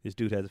this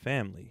dude has a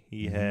family.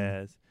 He Mhm.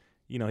 has,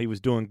 he was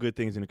doing good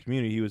things in the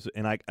community. He was,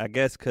 and I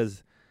guess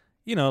because,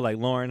 like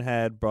Lauren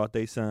had brought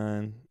their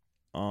son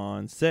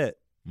on set.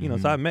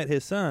 So I met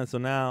his son. So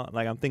now,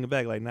 like I'm thinking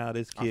back, like now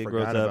this I kid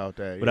grows forgot up about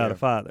that. without yeah. a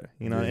father.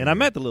 Yeah. And I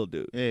met the little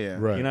dude. Yeah.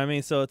 Right. You know what I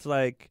mean? So it's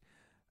like,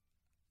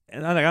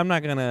 and I'm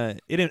not gonna.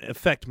 It didn't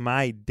affect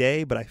my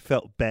day, but I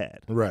felt bad.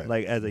 Right.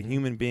 Like as a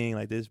human being,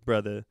 like this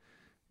brother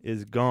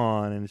is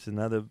gone, and it's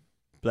another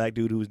black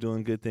dude who was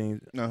doing good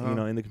things,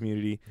 Uh-huh. in the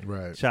community.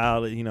 Right.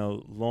 Child,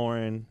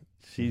 Lauren,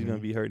 she's gonna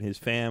be hurting his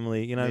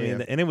family. You know what I mean?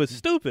 Yeah. And it was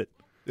stupid.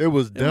 It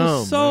was It dumb.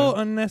 was so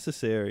man.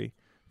 unnecessary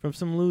from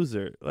some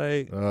loser.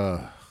 Like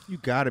You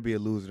got to be a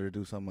loser to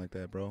do something like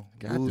that, bro.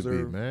 got loser.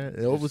 to be, man.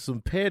 Over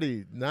some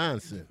petty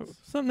nonsense.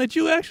 something that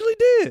you actually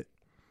did.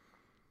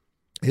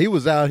 He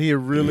was out here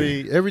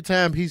really. Every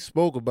time he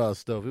spoke about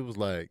stuff, it was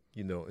like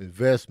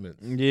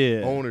investments,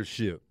 Yeah.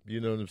 ownership. You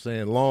know what I'm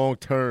saying? Long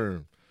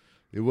term.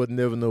 It wasn't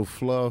never no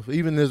fluff.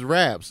 Even his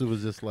raps, it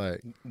was just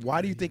like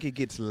Why do you think it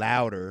gets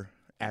louder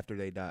after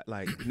they die?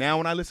 Like now,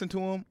 when I listen to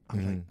him,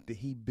 I'm like, did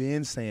he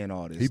been saying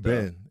all this? he stuff?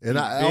 been. And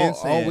He I been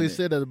saying always it.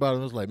 said that about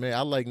him. I was like, man,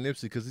 I like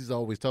Nipsey because he's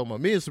always talking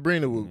about me and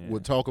Sabrina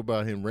would talk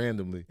about him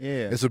randomly.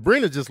 Yeah. And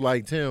Sabrina just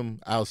liked him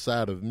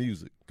outside of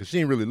music because she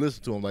didn't really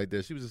listen to him like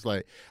that. She was just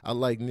like, I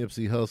like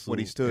Nipsey Hussle, What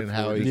he stood and for,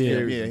 how he just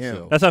carries him.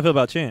 himself. That's how I feel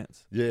about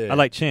Chance. Yeah. I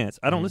like Chance.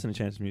 I don't listen to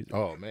Chance's music.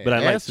 Oh man, But I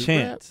like Acid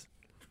Chance. Rap?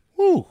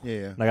 Woo.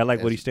 Yeah. Like I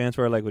like what he Acid. stands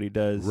for. I like what he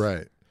does.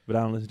 Right. But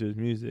I don't listen to his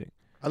music.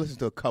 I listened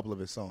to a couple of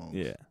his songs.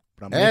 Yeah.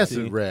 But I'm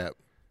Acid Nipsey. Rap.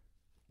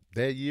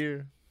 That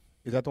year,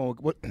 Is that the one?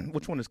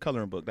 Which one is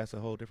Coloring Book? That's a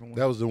whole different one.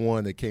 that was the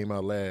one that came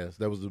out last.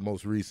 That was the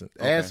most recent.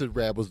 Okay. Acid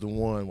Rap was the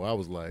one where I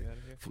was like,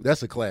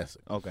 that's a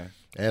classic. Okay.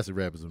 Acid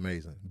Rap is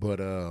amazing. But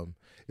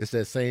it it's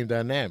that same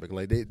dynamic.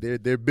 Like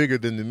they're bigger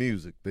than the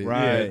music.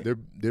 Right.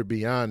 They're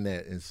beyond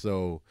that. And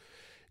so,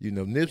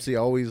 Nipsey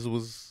always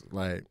was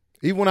like,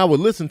 even when I would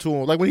listen to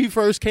him, like when he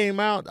first came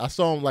out, I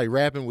saw him like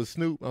rapping with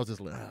Snoop. I was just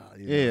like,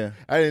 Yeah.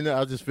 I didn't know.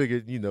 I just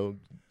figured,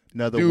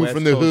 Another dude West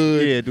from the Coast-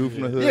 hood. Yeah, dude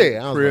from the hood. Yeah,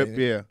 I was Crip, like,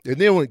 yeah. And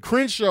then when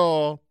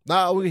Crenshaw,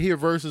 now I would hear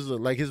verses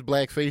of like his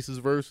Black Faces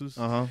verses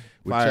Uh-huh.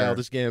 with Fire.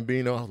 Childish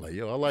Gambino. I was like,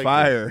 I like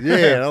Fire. this.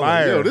 Yeah, and I was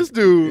Fire. like, this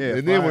dude. Yeah,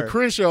 and then when fire.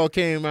 Crenshaw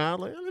came out,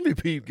 I was like, let me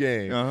peep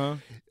game. Uh-huh.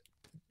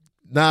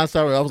 Nah,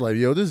 sorry, I was like,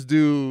 this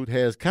dude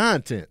has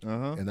content.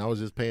 Uh-huh. And I was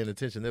just paying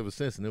attention ever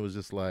since. And it was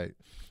just like,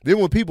 then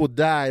when people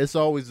die, it's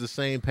always the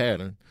same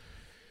pattern.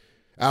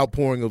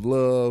 Outpouring of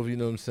love, you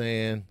know what I'm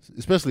saying?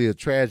 Especially a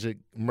tragic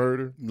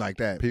murder. Like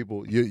that.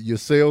 People, your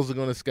sales are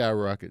going to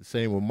skyrocket.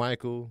 Same with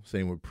Michael,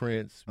 same with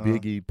Prince,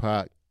 Biggie,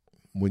 Pac.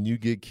 When you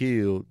get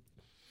killed,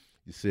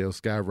 your sales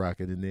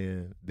skyrocket. And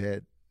then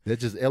that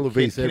just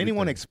elevates Can everything.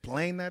 anyone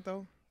explain that,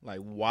 though? Like,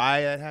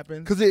 why that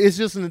happened? Because it's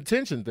just an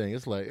attention thing.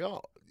 It's like,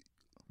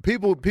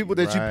 people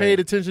that you Right. paid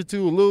attention to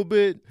a little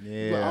bit.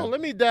 Yeah. Like,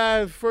 let me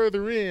dive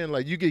further in.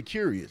 Like, you get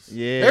curious.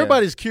 Yeah.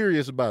 Everybody's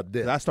curious about 'Cause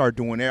death. I started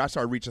doing that. I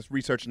started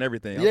researching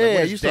everything. I was Yeah, like,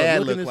 what you does start dad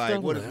looking look at like?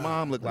 stuff, What like, does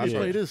mom look let like? me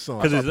play this song.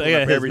 Because start pulling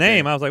up his everything.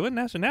 name, I was like, what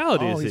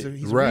nationality Oh, is he's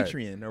it? a Right.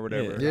 Eritrean or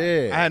whatever.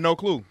 Yeah. I had no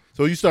clue.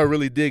 So you start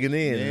really digging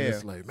in, and Yeah.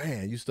 it's like,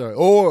 man, you start,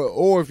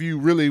 or if you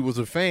really was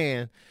a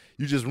fan,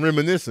 you just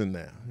reminiscing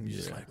now. You're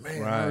just like,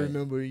 man, I Right.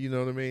 remember, you know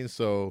what I mean?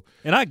 So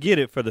And I get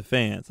it for the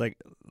fans. Like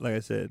I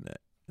said,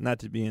 not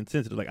to be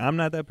insensitive. Like I'm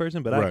not that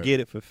person, but I Right. get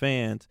it for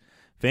fans.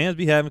 Fans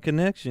be having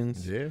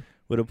connections yeah,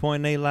 with a point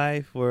in their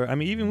life where, I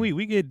mean, even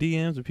we get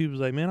DMs where people's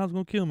like, man, I was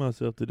going to kill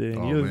myself today. And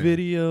Oh, your man.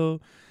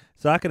 video.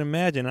 So I can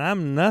imagine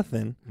I'm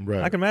nothing.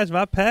 right. I can imagine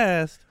if I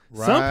passed,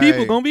 some Right.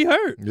 people going to be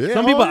hurt. Yeah.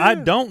 Some Oh, people I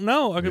yeah. don't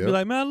know. I could be Yep.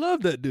 like, man, I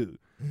love that dude.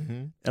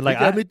 Mm-hmm. And like,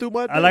 He got I me through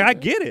my day. I man.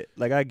 get it.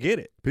 Like I get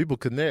it. People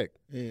connect.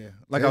 Yeah. Like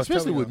Like I was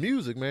especially telling with you.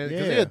 music, man,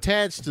 because Yeah. they're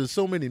attached to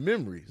so many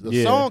memories. The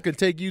Yeah. song can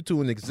take you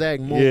to an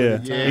exact moment Yeah.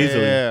 in time. Yeah.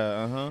 Easily.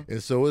 Uh-huh.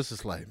 And so it's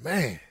just like,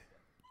 man.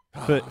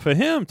 For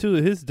him too,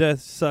 his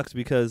death sucks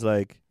because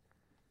like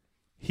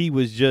he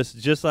was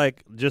just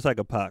like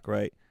a Pac,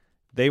 right?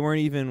 They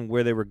weren't even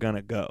where they were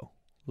gonna go.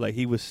 Like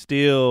he was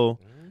still,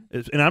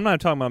 and I'm not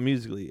talking about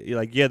musically.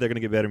 Like yeah, they're gonna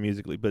get better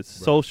musically, but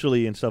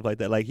socially and stuff like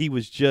that. Like he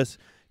was just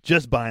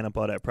buying up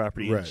all that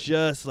property, Right. and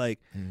just like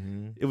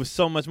Mm-hmm. it was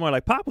so much more.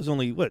 Like Pac was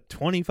only what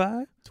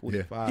 25.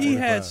 25. He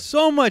had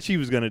so much he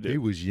was gonna do. He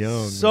was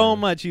young. so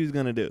man. much he was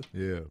gonna do,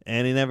 Yeah.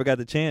 and he never got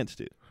the chance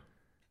to.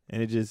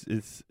 And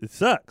it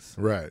sucks.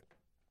 Right.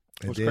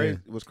 And What's then- crazy?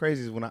 What's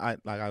crazy is when I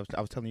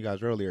was telling you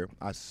guys earlier.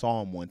 I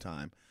saw him one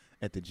time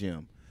at the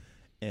gym,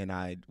 and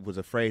I was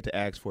afraid to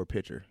ask for a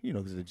picture. You know,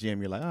 because at the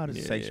gym you're like, oh, this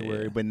is Yeah,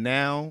 sanctuary. yeah. But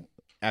now,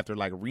 after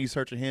like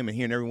researching him and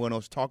hearing everyone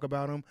else talk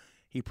about him,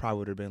 he probably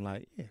would have been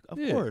like, yeah, of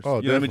Yeah. course. Oh,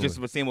 you know what I mean? definitely. Just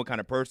for seeing what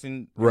kind of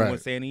person Right.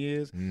 everyone's saying he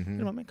is. Mhm.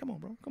 You know, man, come on,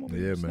 bro, come on,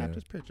 Yeah, snap man.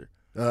 this picture.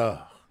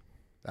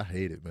 I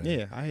hate it, man.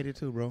 Yeah, I hate it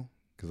too, bro.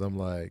 Because I'm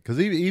like, because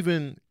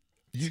even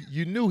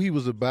you knew he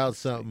was about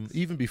something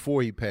even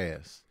before he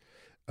passed.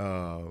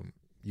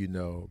 You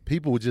know,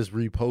 people would just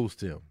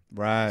repost him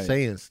Right.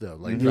 saying stuff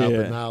like Yeah.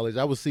 dropping knowledge.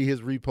 I would see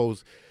his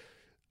reposts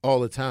all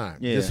the time.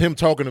 Yeah. Just him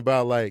talking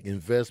about like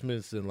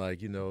investments and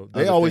like, you know,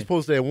 they Other always thing.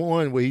 post that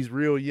one where he's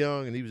real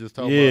young and he was just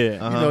talking Yeah.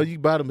 about, Uh-huh. you know, you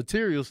buy the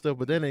material stuff,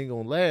 but that ain't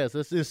gonna last.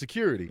 That's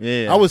insecurity.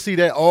 Yeah. I would see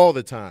that all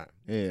the time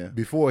Yeah.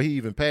 before he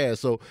even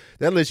passed. So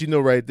that lets you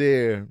know right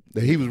there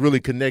that he was really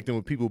connecting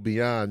with people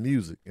beyond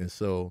music. And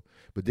so,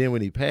 but then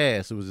when he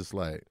passed, it was just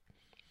like,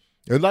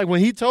 and like when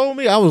he told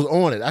me, I was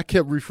on it. I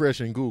kept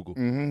refreshing Google.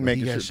 Mm-hmm. When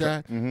Making he got sure.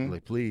 shot, Mhm.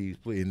 like please.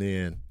 And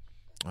then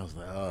I was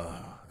like,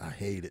 oh, I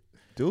hate it.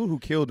 Dude who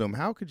killed him,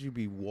 how could you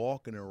be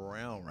walking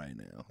around right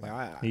now?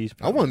 Like, He's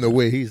I want to know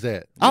where he's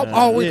at. I Yeah.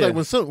 always Yeah. like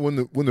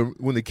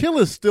when the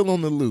killer's still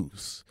on the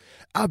loose.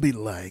 I'll be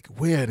like,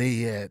 where are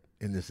they at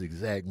in this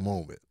exact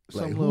moment?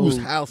 Like, Some whose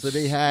little- house are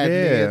they hiding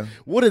Yeah. in?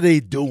 What are they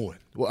doing?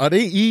 Well, are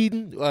they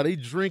eating? Are they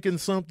drinking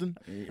something?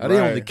 Are they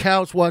on the Right.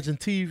 couch watching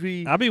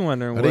TV? I'll be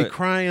wondering Are what they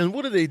crying?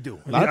 What are they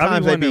doing? A lot of I'll be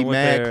times they be wondering what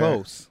mad their-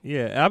 close.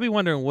 Yeah, I'll be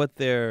wondering what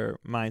their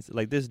mindset.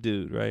 Like this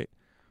dude, right?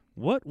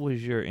 What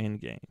was your end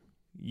game?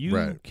 You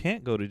Right.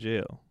 can't go to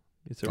jail.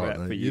 It's a Oh, wrap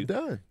no, for you're you.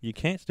 done. You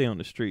can't stay on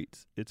the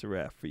streets. It's a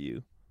wrap for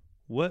you.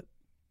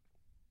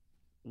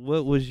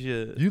 What was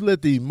your You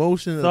let the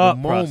emotion of thought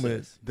the moment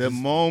process? The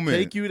moment.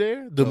 take you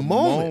there. The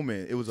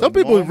moment. It was Some a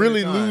people moment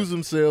really of time. lose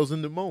themselves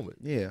in the moment.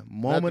 Yeah,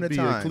 moment to of be a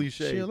time.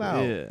 cliche, Chill but-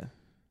 out. Yeah,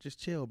 Just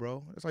chill,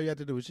 bro. That's all you have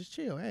to do is just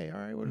chill. Hey, all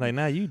right. like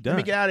now you let done.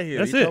 me get out of here.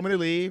 That's you it. told me to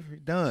leave. You're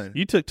done.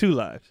 You took 2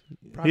 lives.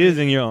 Probably- His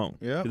and your own.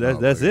 Yeah.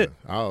 That's Oh, it.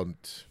 yeah.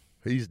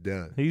 He's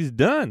done. He's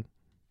done.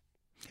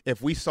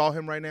 If we saw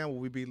him right now,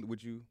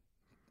 would you?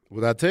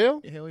 Would I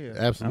tell? Hell yeah.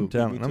 Absolutely. I'm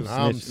telling. Me I'm too.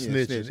 I'm snitching. Yeah,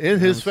 snitching snitch. in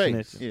his I'm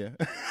face. snitching.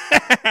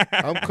 Yeah.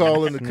 I'm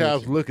calling the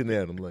cops, Snitching. looking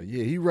at him like,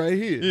 yeah, he right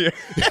here. Yeah.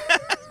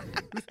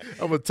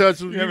 I'm gonna touch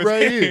him. You He have his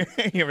right hand-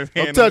 here. you have his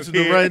I'm hand on his touching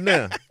him head. right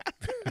now.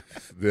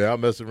 Yeah, I'll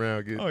mess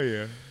around. Get, Oh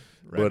yeah.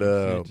 but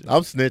Snitching.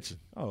 I'm snitching.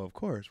 Oh, of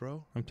course,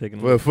 bro. I'm taking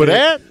a Well, look. for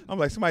that, I'm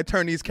like, somebody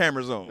turn these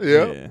cameras on.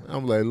 yeah.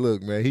 I'm like,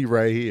 look, man, he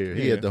right here.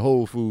 He Yeah. at the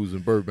Whole Foods in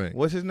Burbank.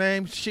 What's his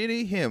name?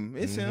 Shitty him.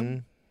 It's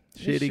him.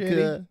 It's Shitty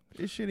cut.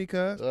 It's Shitty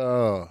Cuz.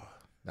 Oh,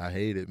 I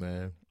hate it,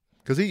 man.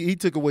 Because he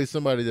took away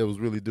somebody that was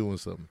really doing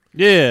something.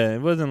 Yeah,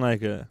 it wasn't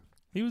like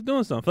he was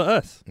doing something for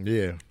us.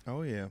 Yeah.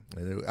 Oh yeah.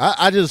 And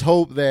I just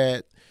hope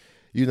that,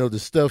 the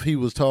stuff he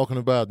was talking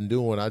about and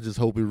doing, I just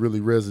hope it really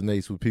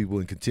resonates with people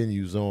and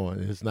continues on.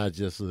 It's not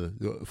just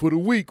for the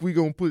week we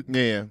going to put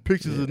Yeah.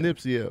 pictures of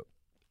Nipsey up.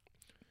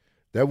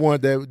 That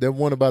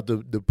one about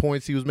the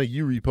points he was making,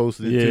 you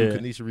reposted it too.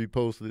 Kanisha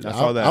reposted it. I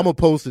saw that. I'm going to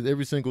post it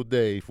every single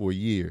day for a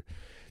year.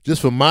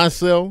 Just for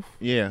myself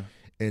Yeah.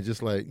 and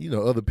just like,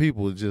 other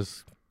people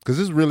just because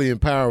it's really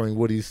empowering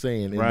what he's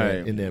saying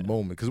in that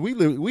moment. Because we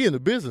in the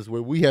business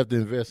where we have to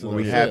invest in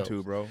We ourselves. have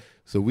to, bro.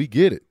 So we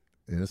get it.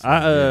 And it's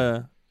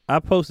like, I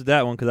posted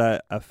that one because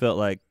I felt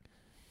like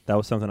that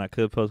was something I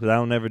could post because I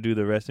don't never do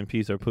the rest in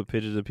peace or put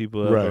pictures of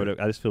people up Right. or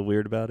whatever. I just feel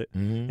weird about it,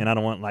 Mhm. and I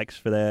don't want likes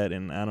for that,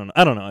 and I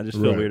don't know. I just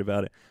feel Right. weird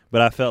about it.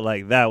 But I felt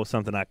like that was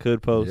something I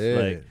could post, Yeah.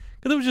 like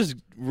because it was just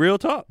real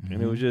talk, and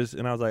it Mhm. was just,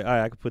 and I was like, all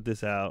right, I could put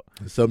this out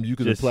It's something you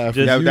can Just- apply for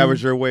just- you. That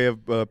was your way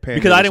of paying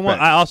because your I didn't want.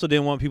 respect. I also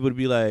didn't want people to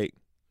be like,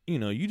 you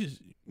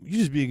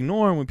just be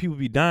ignoring when people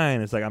be dying.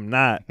 It's like I'm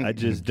not. I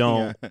just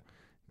don't.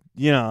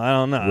 Yeah. I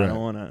don't know. I Right. don't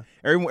want to.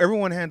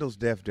 Everyone handles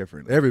death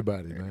differently.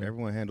 Everybody, man.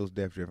 Everyone handles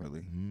death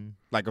differently. Mhm.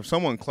 Like if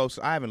someone close,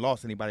 I haven't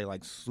lost anybody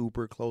like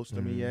super close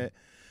to me Mhm. yet.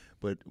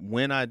 But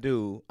when I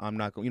do, I'm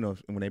not going.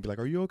 When they be like,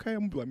 "Are you okay?"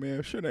 I'm gonna be like,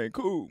 "Man, shit ain't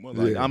cool."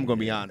 Like Yeah. I'm gonna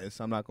be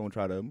honest. I'm not gonna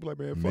try to be like,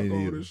 "Man, fuck Me all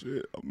neither. this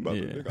shit." I'm about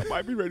Yeah. to think I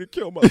might be ready to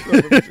kill myself.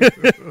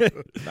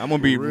 I'm gonna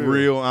be For real.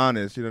 real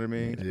honest. You know what I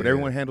mean? But Yeah.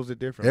 everyone handles it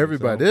differently.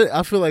 Everybody. so-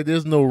 I feel like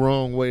there's no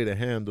wrong way to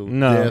handle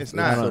No, death it's of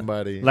not.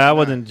 somebody. Like I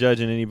wasn't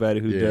judging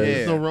anybody who yeah, does.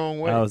 there's no wrong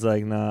way. I was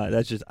like, nah,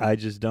 I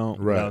just don't.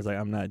 But Right. I was like,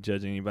 I'm not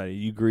judging anybody.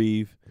 You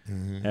grieve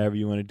Mhm. however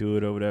you want to do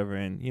it or whatever.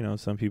 And,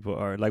 some people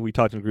are, like we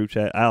talked in the group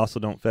chat, I also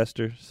don't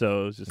fester.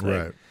 So it's just like,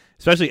 Right.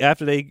 especially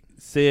after they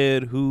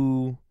said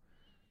who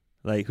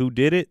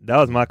did it, that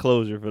was my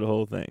closure for the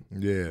whole thing.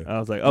 Yeah. I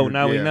was like, oh,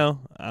 now we Yeah. know.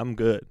 I'm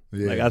good.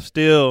 Yeah. Like I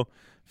still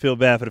feel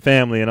bad for the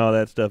family and all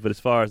that stuff. But as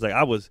far as like,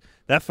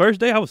 that first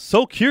day, I was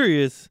so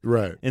curious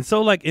Right. and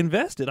so like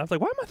invested. I was like,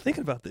 why am I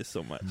thinking about this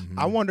so much? Mhm.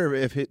 I wonder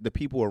if the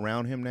people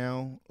around him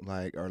now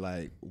are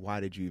like, "Why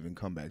did you even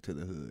come back to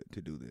the hood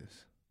to do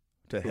this?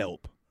 To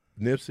help?"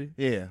 Nipsey.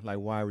 Yeah, like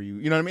why were you?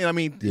 You know what I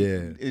mean?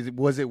 Yeah.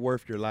 Was it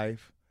worth your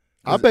life?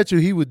 I bet you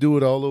he would do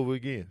it all over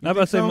again. I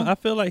about to say, think so? I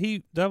feel like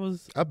I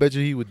I bet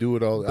you he would do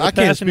it all. A I can't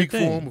passionate speak for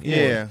thing. him, of course,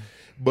 Yeah,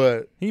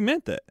 but he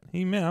meant that.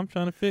 I'm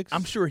trying to fix.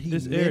 I'm sure he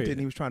this meant area. it and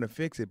he was trying to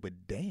fix it, but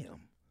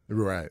damn,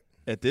 right.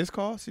 at this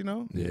cost,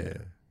 Yeah.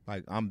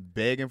 like I'm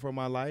begging for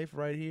my life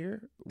right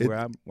here,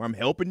 where I'm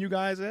helping you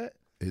guys at.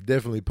 It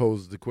definitely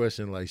poses the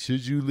question like,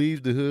 should you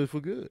leave the hood for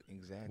good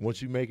Exactly.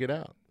 once you make it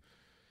out?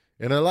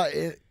 And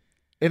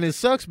and it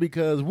sucks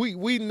because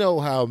we know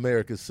how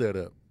America's set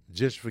up.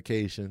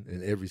 Gentrification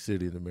in every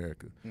city in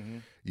America.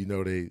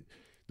 Mm-hmm.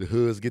 The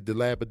hoods get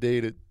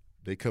dilapidated.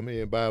 They come in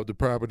and buy up the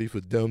property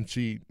for dumb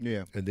cheap,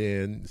 Yeah. and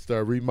then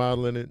start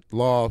remodeling it,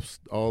 lofts,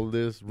 all of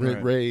this, rent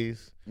Right.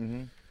 raise.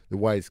 Mm-hmm. The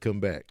whites come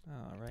back.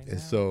 Oh, right And now.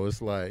 so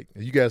it's like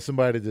you got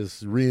somebody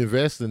that's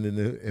reinvesting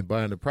in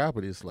buying the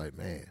property. It's like,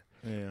 man,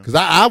 Yeah. because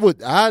I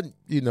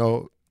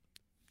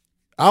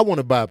want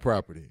to buy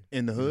property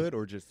In the hood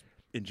or just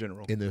in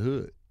general? in the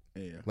hood,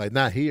 Yeah. like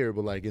not here,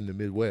 but like in the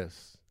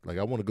Midwest. Like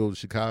I want to go to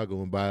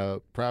Chicago and buy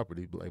up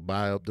property, like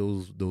buy up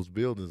those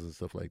buildings and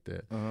stuff like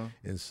that. Uh-huh.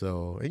 And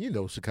so,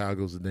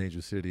 Chicago's a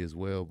dangerous city as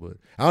well. But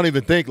I don't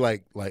even think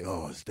like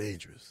oh, it's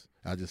dangerous.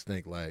 I just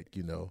think like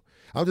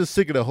I'm just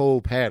sick of the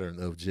whole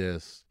pattern of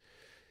just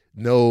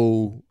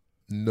no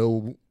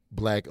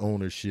black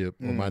ownership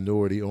or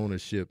minority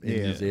ownership in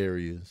Yeah. these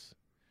areas,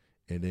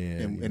 and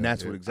then And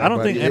that's what exactly. I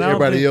don't think- and I don't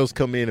everybody think- else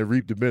come in and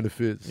reap the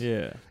benefits.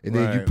 yeah, And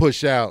then you Right.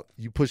 push out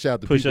the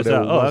push people us that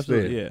out. were Oh, once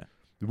absolutely, there. yeah.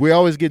 We're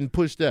always getting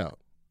pushed out,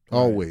 Right.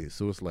 always.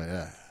 So it's like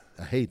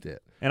I hate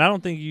that. And I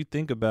don't think you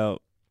think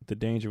about the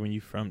danger when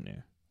you from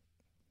there.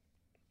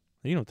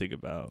 You don't think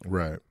about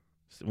Right.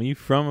 when you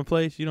from a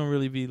place. You don't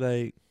really be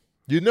like,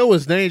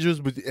 It's dangerous,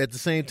 but at the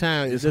same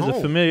time, it's there's home. a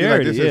You're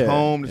familiarity. like, this yeah. is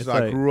home. This It's is I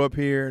like- grew up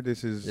here.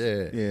 This is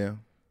Yeah. yeah.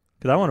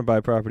 Cause I want to buy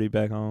property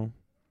back home,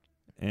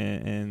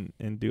 and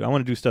do. I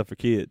want to do stuff for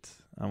kids.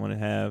 I want to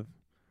have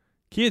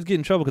kids get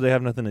in trouble because they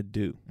have nothing to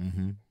do.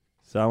 Mm-hmm.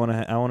 So I want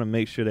to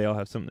make sure they all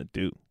have something to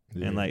do.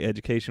 And like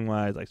education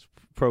wise, like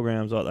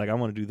programs, like I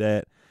want to do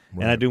that.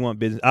 And I do want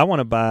business. I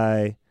want to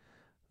buy,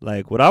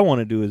 like what I want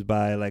to do is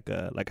buy like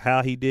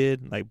how he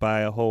did, like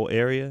buy a whole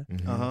area,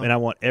 Uh-huh. and I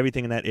want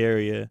everything in that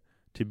area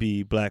to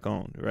be black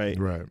owned, right?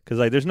 Right. Because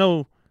like there's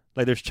no.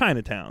 Like there's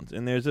Chinatowns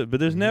and but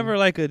there's never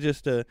like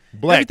just a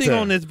Black everything town.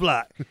 on this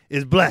block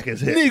is black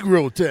as hell.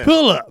 Negro town.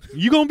 Pull up.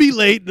 You gonna be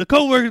late. The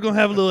coworker's gonna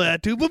have a little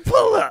attitude, but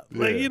pull up.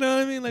 Like Yeah. you know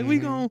what I mean. Like we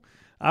gon'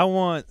 I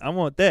want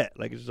that.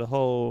 Like it's a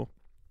whole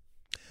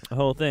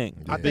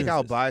thing. I think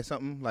I'll buy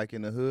something like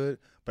in the hood,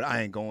 but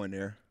I ain't going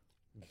there.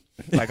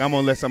 Like I'm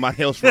gonna let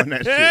somebody else run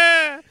that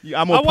shit. I'm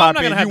gonna I'm pop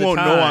not in. gonna You have the won't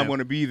know I'm time.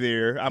 gonna be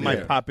there. I Yeah.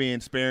 might pop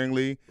in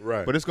sparingly,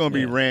 Right. but it's gonna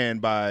be Yeah. ran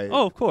by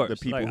Oh, of course. the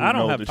people Like, who I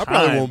don't know have the I shit.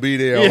 probably time. won't be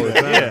there all the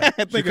time. Yeah.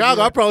 Think of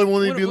Chicago, it. I probably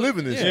won't even What- be what-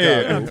 living in yeah, Chicago.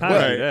 I don't have time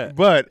but, to do that.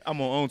 But I'm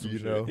gonna own some You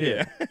shit. know?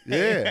 Yeah.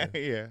 Yeah.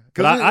 Yeah.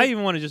 But I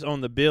even want to just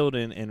own the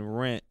building and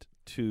rent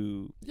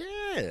to. Yeah.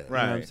 Right. You know what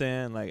I'm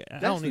saying? Like, I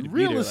That's don't need to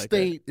real be there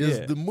estate like that. is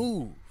Yeah. the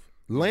move.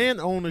 Land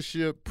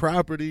ownership,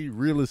 property,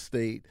 real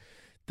estate.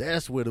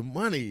 That's where the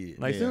money is.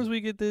 Like, as Yeah. soon as we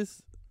get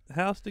this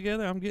house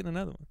together, I'm getting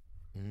another one.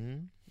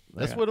 Mhm.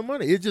 Like, That's where the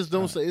money. It just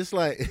don't say. It's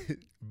like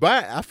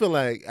I feel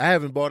like I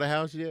haven't bought a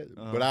house yet,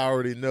 Uh-huh. but I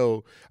already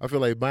know. I feel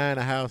like buying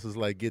a house is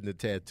like getting a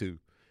tattoo.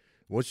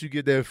 Once you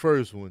get that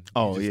first one,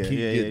 Oh, you just yeah, keep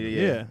yeah, getting yeah,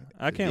 them.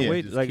 Yeah, I can't Yeah,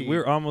 wait. just Like, keep-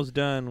 we're almost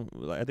done.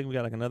 Like, I think we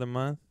got like another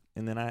month,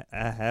 and then I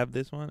have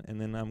this one, and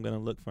then I'm gonna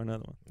look for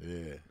another one.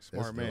 Yeah,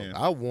 Smart that's man.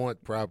 dope. I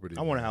want property.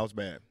 I want a man. house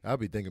bad. I'll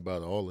be thinking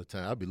about it all the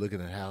time. I'll be looking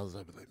at houses.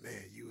 I'll be like, man,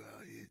 you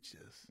out here just.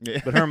 Yeah.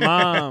 But her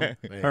mom,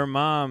 Man. her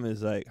mom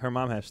is like, her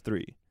mom has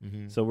 3,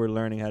 Mhm. so we're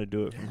learning how to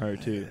do it from her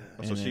too.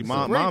 So And she then-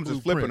 mom's great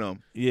just flipping blueprint.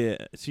 them. Yeah,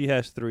 she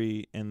has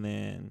 3, and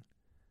then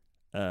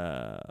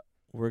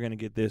we're gonna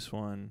get this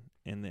one,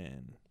 and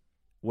then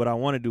what I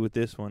want to do with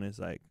this one is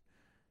like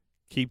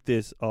keep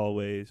this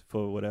always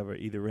for whatever,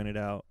 either rent it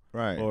out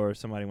Right. or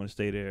somebody want to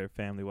stay there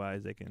family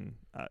wise, they can,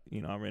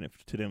 I'll rent it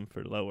to them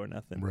for low or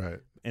nothing, Right.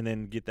 and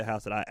then get the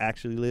house that I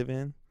actually live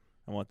in.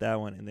 I want that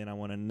one, and then I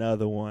want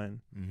another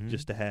one Mhm.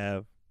 just to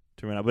have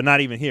to rent out, but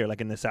not even here, like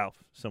in the South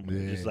somewhere.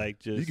 Yeah. Just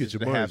like You just get your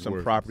to money's have some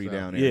worth. property South.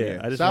 down there.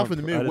 yeah. I just South want,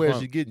 in the I just Midwest,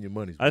 want- you're getting your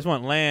money's I just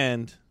want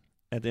land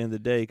at the end of the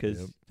day because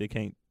Yep. they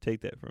can't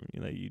take that from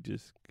you. Like, you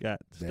just got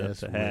stuff That's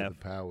to where have. the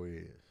power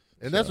is.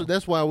 And So-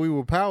 that's why we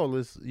were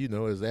powerless,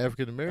 as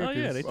African Americans.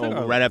 Oh, yeah, they took Oh,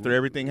 our- right after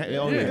everything. Oh, Yeah.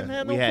 yeah. We didn't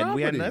have no we had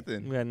property.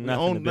 nothing. We had We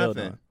nothing owned to build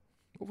nothing. on.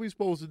 What we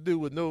supposed to do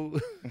with no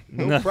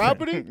Nothing.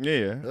 property?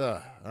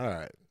 Yeah. All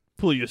right.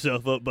 Pull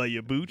yourself up by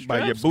your bootstraps.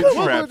 By your Come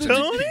on, bootstraps.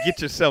 Tony.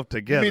 Get yourself You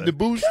together. mean the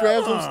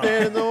bootstraps Come I'm on.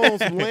 standing on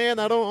some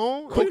land I don't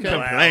own? Quit Okay.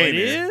 complaining. How it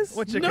is.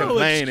 What you no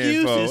complaining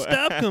excuses. for?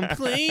 Stop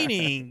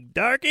complaining,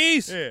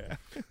 darkies. Yeah.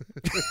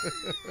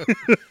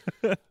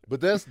 But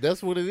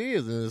that's what it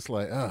is, and it's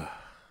like,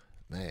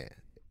 man.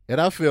 And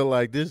I feel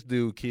like this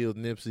dude killed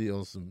Nipsey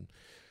on some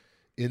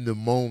in the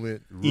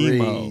moment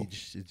Emo.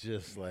 rage. It's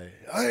just like,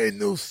 I ain't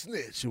no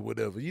snitch or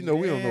whatever. We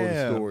don't know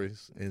Yeah. the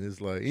stories, and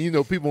it's like,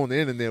 people on the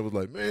internet was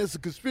like, man, it's a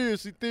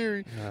conspiracy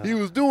theory. He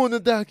was doing the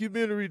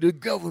documentary. The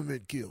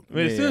government killed him. I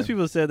mean, as soon as Yeah.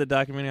 people said the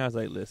documentary, I was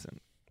like, listen,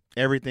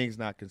 Everything's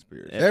not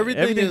conspiracy.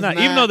 Everything everything's is not,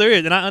 even not- though there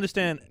is, and I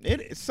understand.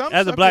 Some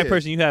As a stuff black is.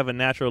 person, you have a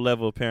natural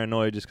level of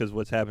paranoia just because of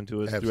what's happened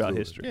to us throughout Absolutely.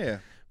 history. Yeah.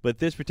 But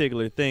this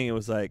particular thing, it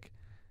was like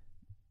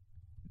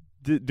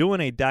doing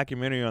a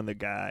documentary on the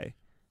guy.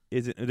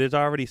 There's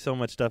already so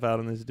much stuff out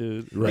on this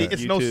dude. Right. on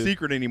It's no YouTube.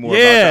 secret anymore.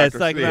 Yeah, about it's Dr.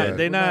 like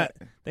Phil. not-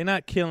 they're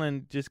not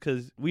killing just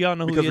because we all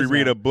know who because he we is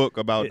read now. a book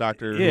about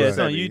Dr. Yeah, it's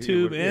on Sebi.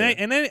 YouTube,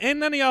 and ain't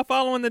none of y'all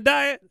following the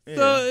diet. Yeah.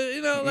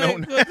 So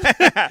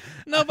like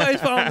nobody's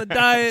following the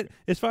diet.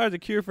 As far as the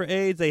cure for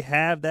AIDS, they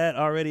have that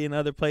already in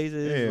other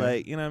places. Yeah.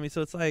 Like, you know what I mean.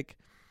 So it's like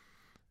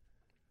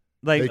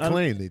They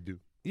claim they do.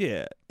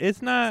 yeah,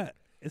 it's not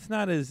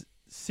as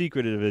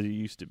secretive as it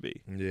used to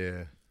be.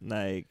 Yeah.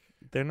 Like,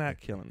 they're not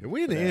killing. And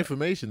we in the that.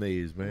 information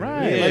age, man.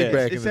 Right. It ain't Yeah. like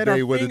back It's in at the our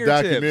day where the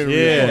fingertips. documentary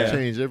Yeah. is gonna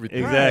change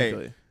everything.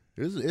 Exactly.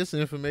 It's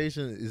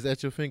information is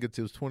at your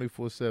fingertips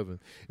 24/7.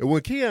 And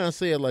when Keon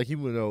said like he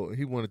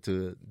wanted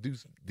to do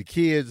the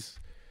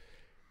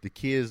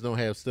kids don't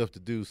have stuff to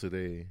do, so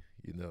they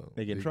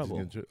They get in just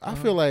trouble. I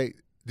feel like,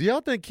 do y'all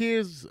think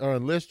kids are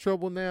in less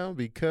trouble now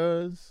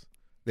because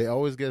they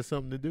always got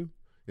something to do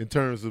in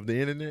terms of the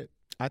internet,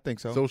 I think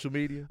so. social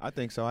media? I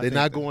think so. They're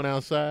not going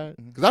outside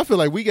because I feel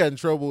like we got in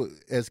trouble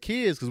as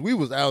kids because we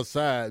was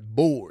outside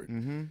bored,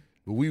 Mm-hmm.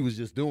 but we was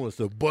just doing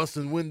stuff,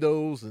 busting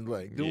windows and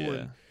like doing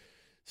Yeah.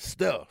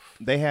 stuff.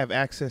 They have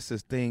access to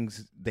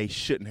things they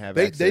shouldn't have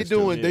They access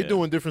doing to. they Yeah.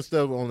 doing different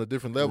stuff on a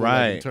different level,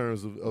 like, in Right.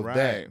 terms of Right.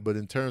 that, but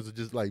in terms of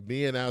just like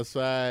being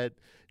outside,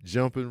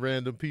 jumping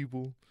random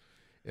people,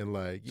 and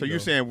like So you're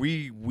saying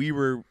we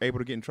were able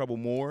to get in trouble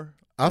more?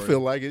 I feel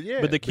like it,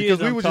 yeah. But the kids because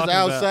we I'm were just talking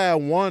about- outside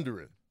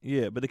wandering.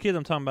 Yeah, but the kids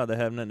I'm talking about that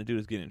have nothing to do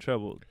with getting in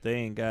trouble, they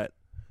ain't got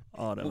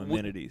all the We-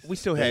 amenities. we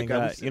still They had ain't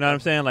guys- got, you know what I'm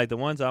saying? Like the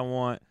ones I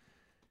want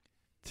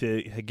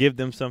to give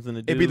them something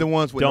to do. It'd be the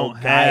ones with don't no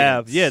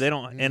have. guidance. Yeah, they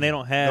don't, and they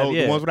don't have. No,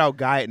 yeah, the ones without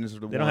guidance are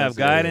the they don't ones have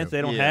that- guidance.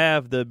 They don't Yeah.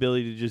 have the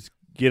ability to just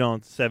get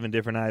on 7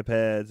 different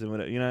iPads and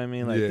whatever. You know what I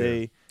mean? Like Yeah.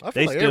 they I feel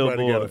They like still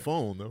everybody got a bored.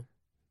 phone though.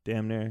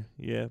 damn near.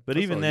 Yeah, but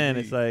That's even all you then,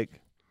 it's need. like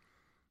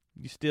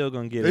you still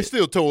gonna get They it.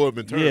 still tore up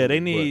internally. Yeah, they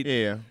but- need.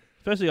 Yeah,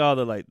 Especially all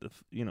the like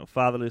the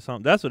fatherless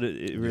home. That's what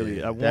it really.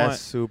 Yeah, I want. that's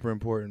super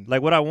important.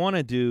 Like what I want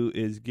to do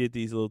is get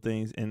these little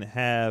things and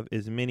have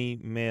as many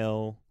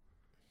male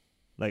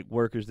like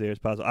workers there as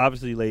possible.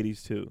 Obviously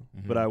ladies too.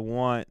 But Mhm. I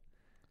want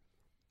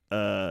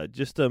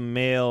just a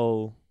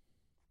male,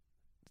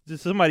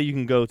 just somebody you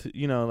can go to,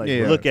 like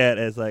Yeah. look at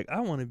as like,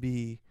 I want to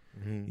be,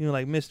 Mhm.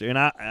 like Mr. And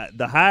I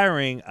the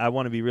hiring I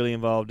want to be really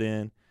involved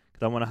in because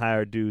I want to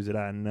hire dudes that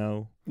I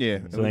know. Yeah.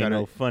 So ain't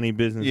no funny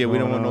business. Yeah, we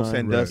don't going want no on.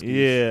 Sandusky.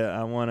 Yeah,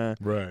 I want to.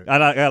 Right. I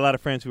got a lot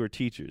of friends who are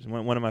teachers.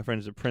 One of my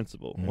friends is a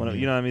principal. Mhm.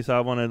 You know what I mean? So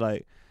I want to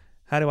like,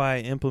 how do I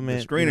implement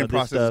The screening this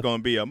process is stuff? going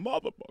to be a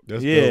motherfucker.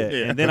 That's Yeah,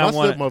 dope. and then my I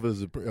want stepmother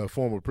is a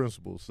former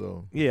principal,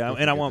 so yeah,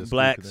 definitely and I get want that school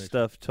black connection.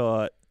 stuff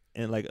taught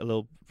in like a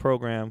little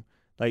program.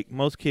 Like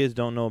most kids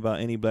don't know about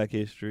any black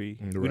history.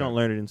 We Right. don't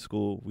learn it in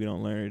school. We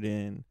don't learn it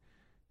in,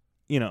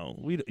 you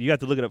have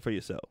to look it up for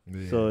yourself.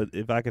 Yeah. So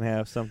if I can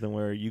have something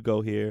where you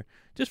go here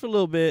just for a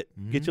little bit,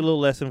 get your little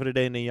lesson for the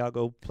day, and then y'all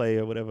go play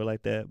or whatever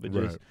like that. But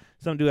just Right.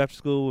 something to do after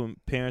school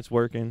and parents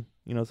working,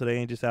 so they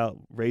ain't just out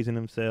raising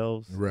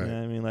themselves. Right. You know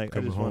what I mean? Like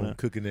Coming I just home, want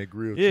to. cooking that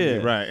grilled Yeah.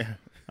 chicken. Right.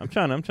 I'm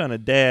trying to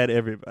dad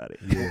everybody.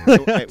 Yeah.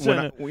 So,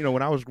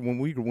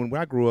 when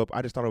I grew up,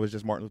 I just thought it was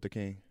just Martin Luther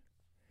King.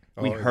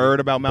 We Oh, heard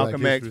about Black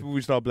Malcolm X. history.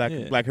 We thought Black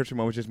Yeah. History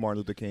Month was just Martin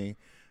Luther King.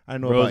 I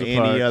didn't know Rosa about any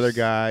Parks. other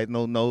guy.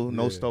 No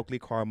Yeah. Stokely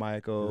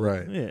Carmichael.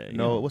 Right. Yeah. you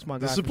No, know. what's my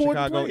The guy from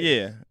supporting Chicago? players.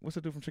 Yeah. What's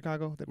the dude from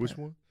Chicago? Which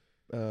one?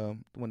 The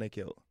one they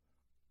killed.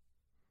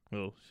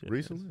 Oh shit.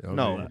 Recently? Oh,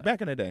 No, yeah.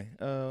 back in the day.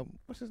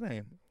 What's his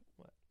name?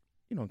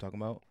 You know what I'm talking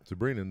about.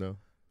 Sabrina, though.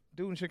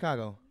 Dude in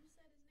Chicago.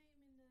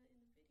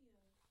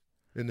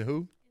 In the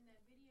who?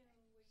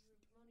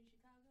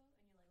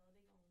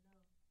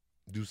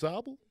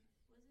 DuSable?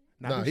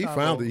 Nah, he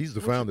founded. He's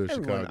the founder of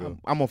Chicago.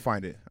 I'm gonna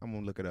find it. I'm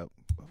gonna look it up.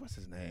 What's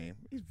his name?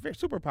 He's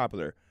super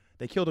popular.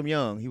 They killed him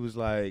young. He was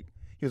a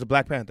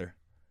Black Panther.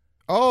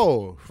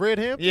 Oh, Fred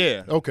Hampton?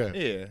 Yeah. Okay.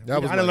 Yeah.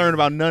 That was I didn't like- learn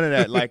about none of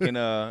that like in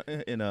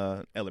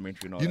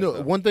elementary and all You that know,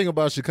 stuff. one thing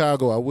about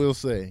Chicago, I will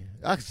say,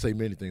 I can say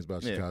many things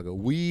about Yeah. Chicago.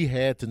 We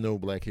had to know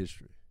Black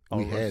history.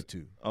 We Oh, had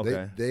to.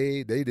 okay.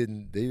 They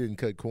didn't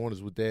cut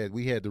corners with that.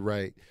 We had to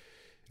write.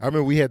 I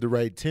remember we had to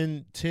write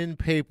 10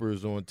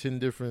 papers on 10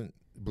 different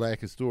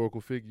Black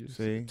historical figures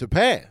See? to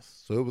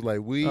pass. So it was like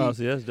we Oh,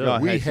 see, that's dope. Y'all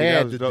we had- see, that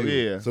had was to dope, do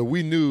it. yeah. So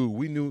we knew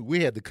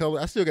we had the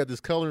color. I still got this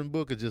coloring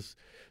book of just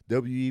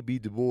W.E.B.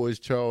 Du Bois,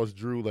 Charles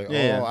Drew. Like,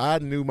 Yeah. I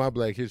knew my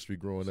Black history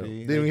growing up.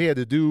 See, Then we had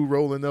the dude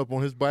rolling up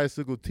on his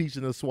bicycle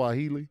teaching us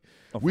Swahili.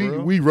 Oh, for We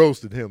real?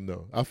 roasted him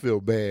though. I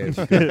feel bad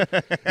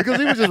because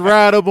he would just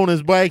ride up on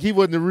his bike. He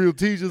wasn't the real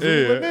teacher. So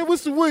we Yeah. like, man,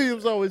 Mr.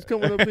 Williams always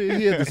coming up here.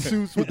 He had the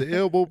suits with the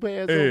elbow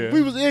pads. Yeah. On.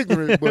 We was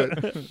ignorant,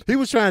 but he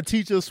was trying to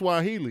teach us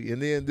Swahili.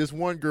 And then this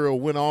one girl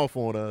went off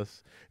on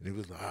us, and it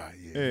was like,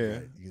 Yeah.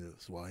 you know,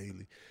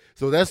 Swahili.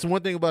 So that's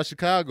one thing about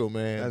Chicago,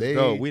 man. That's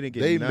dope. We didn't get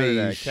they none of made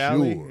that.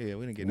 Cali? sure Yeah,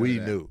 we didn't get none we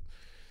of that. knew.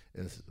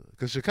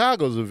 Because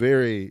Chicago's a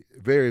very,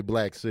 very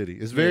black city.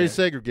 It's very Yeah.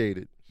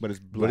 segregated, But it's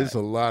but Black. it's a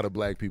lot of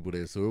black people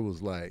there. So it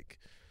was like,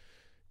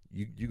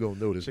 you gonna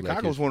know this.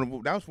 Chicago's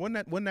wasn't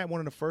that one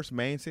of the first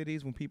main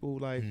cities when people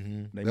like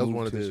they That was moved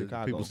one of to the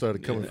Chicago. people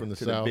started coming Yeah, from the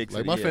to south. big Like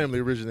city, my yeah. family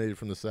originated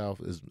from the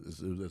south, as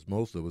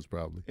most of us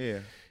probably. Yeah.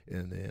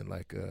 And then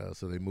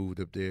so they moved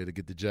up there to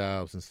get the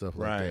jobs and stuff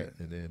like Right. that.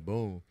 And then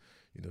boom,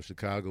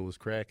 Chicago was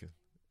cracking,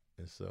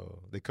 and so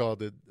they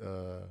called it.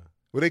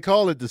 They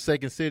call it the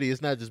second city.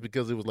 It's not just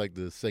because it was like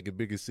the second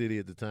biggest city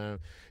at the time.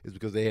 It's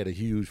because they had a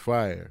huge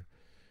fire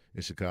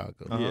in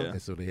Chicago, Uh-huh. Yeah.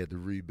 and so they had to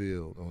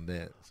rebuild on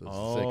that. So it's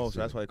the Oh, second so city.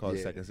 that's why they call it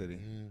Yeah. second city.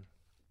 Mhm.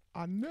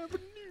 I never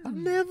knew. I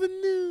never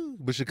knew.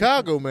 But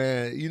Chicago,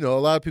 man, a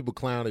lot of people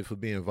clown it for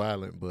being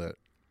violent,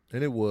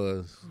 and it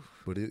was,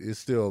 but it's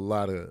still a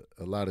lot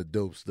of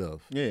dope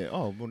stuff Yeah.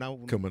 Oh, well, now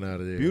coming out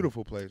of there.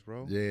 beautiful place,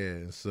 bro. Yeah,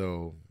 and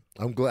so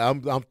I'm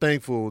glad. I'm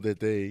thankful that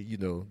they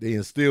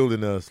instilled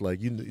in us like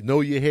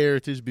know your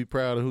heritage, be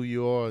proud of who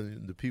you are,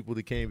 and the people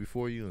that came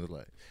before you, and it's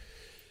like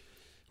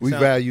we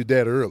Sound- valued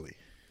that early.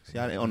 See,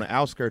 on the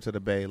outskirts of the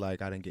Bay,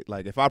 like I didn't get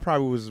like if I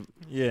probably was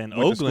Yeah, in went to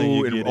Oakland, school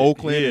you in get it.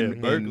 Oakland yeah,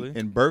 and Berkeley,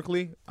 in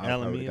Berkeley, I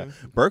probably Alameda.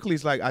 got-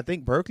 Berkeley's like I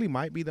think Berkeley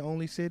might be the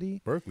only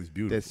city Berkeley's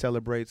beautiful. that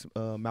celebrates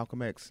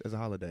Malcolm X as a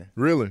holiday.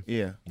 Really?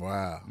 Yeah.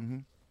 Wow. Mm-hmm.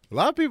 A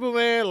lot of people,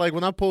 man, like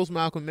when I post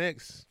Malcolm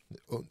X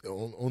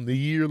on the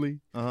yearly,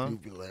 Uh-huh. you'll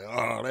be like,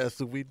 "Oh, that's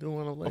what we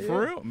doing." I'm like,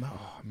 For "Yeah." real?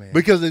 Oh man.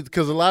 Because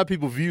a lot of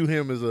people view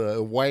him as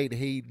a white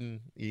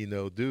hating,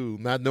 dude,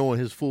 not knowing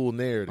his full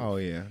narrative. Oh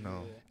yeah.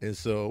 No. And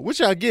so,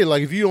 which I get,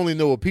 like if you only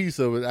know a piece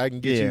of it, I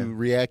can get Yeah. you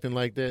reacting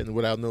like that and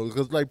without knowing.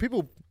 Because like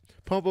people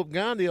pump up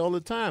Gandhi all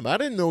the time. I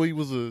didn't know he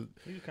was a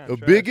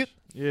bigot.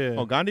 Yeah.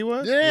 Oh, Gandhi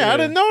was? Yeah, I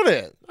didn't know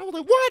that. I was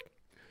like, what?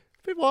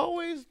 People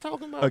always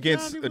talking about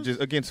Against Gandhi was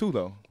just against who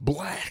though?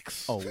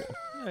 blacks. Oh,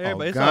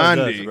 Everybody, it's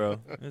Gandhi. always us, bro.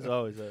 It's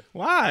always us.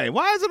 why?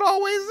 Why is it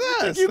always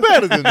us? You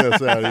better than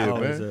us out here,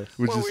 Always man. us.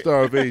 With Well, your we-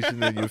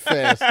 starvation and your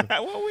fasting.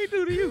 What we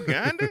do to you,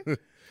 Gandhi?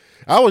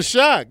 I was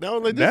shocked. I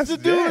was like, this That's is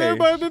the dude gay.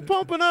 everybody been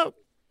pumping up.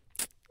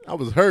 I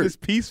was hurt. This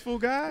peaceful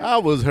guy? I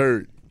was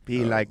hurt.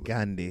 Be like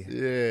Gandhi.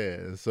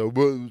 Yeah. So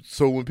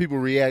when people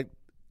react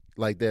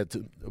like that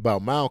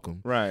about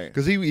Malcolm, Right.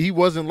 because he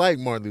wasn't like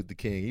Martin Luther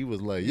King. He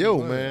was like, yo,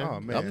 wasn't. man, Oh,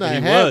 man. I'm not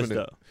He having was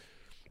it.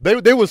 though.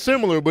 They were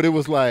similar, but it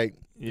was like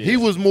he Yeah.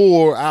 was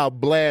more, I'll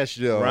blast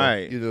y'all.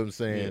 Right. You know what I'm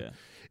saying? Yeah.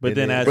 But And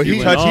then then- as but he he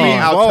went touched me on,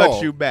 I'll evolved.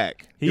 touch you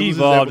back. It he was his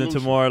evolved into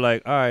evolution. more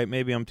like, all right,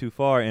 maybe I'm too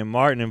far, and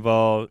Martin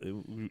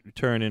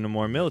turned into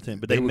more militant.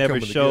 But They they were never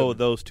coming showed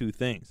together. those two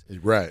things,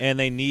 Right. and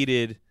they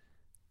needed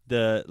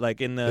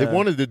They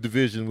wanted the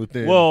division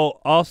within. Well,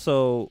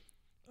 also,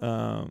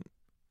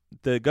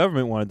 the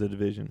government wanted the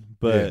division,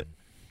 but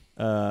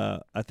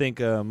I think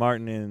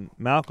Martin and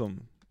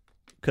Malcolm,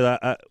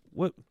 because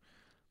what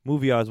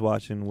movie I was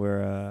watching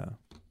where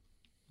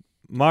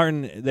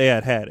Martin, they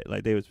had it,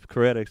 like they was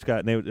Coretta Scott,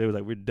 and they were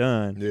like, we're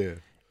done. Yeah.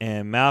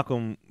 And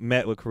Malcolm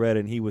met with Coretta,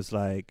 and he was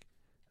like,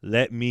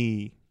 let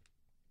me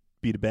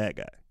be the bad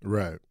guy,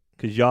 Right.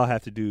 because y'all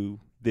have to do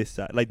this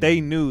side. Like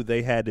they knew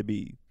they had to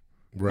be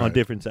Right. on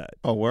different sides.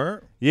 Oh,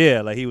 word?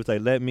 Yeah, like he was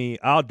like,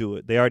 I'll do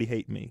it. They already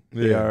hate me.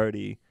 Yeah.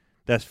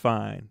 That's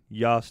fine.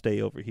 Y'all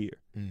stay over here.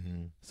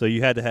 Mm-hmm. So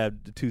you had to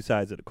have the two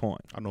sides of the coin.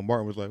 I know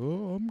Martin was like,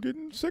 oh, I'm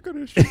getting sick of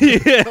this shit.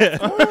 Yeah.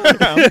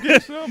 I'm getting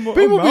some, People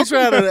be Malcolm.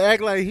 trying to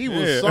act like he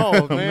was Yeah.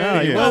 soft, man.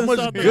 No, he You know how wasn't much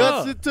soft at guts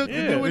all. it took to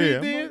Yeah. do what Yeah, he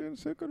I'm did? getting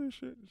sick of this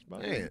shit. It's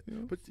about Man, you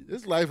know. but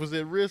his life was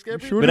at risk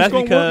every Sure But this that's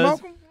gonna work,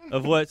 because Malcolm?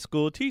 of what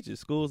school teaches.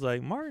 School's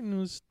like, Martin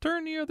was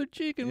turn the other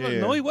cheek. And Yeah.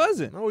 no, he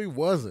wasn't. No, he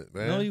wasn't,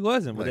 man. No, he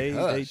wasn't. But Like, they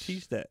hush.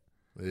 teach that.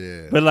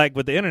 Yeah. But like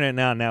with the internet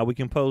now we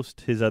can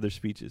post his other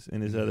speeches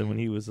and his other Mhm. when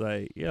he was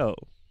like, yo,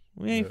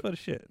 we ain't Yeah. for the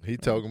shit. He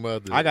talking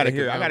about the I gotta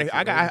hear. economics of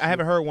I that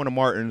haven't shit. heard one of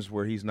Martin's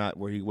where he wasn't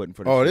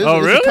for. The Oh, shit. there's, Oh,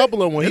 there's really? a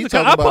couple of them when he There's a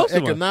talking I about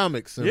posted one.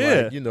 economics and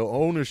Yeah. like,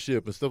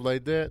 ownership and stuff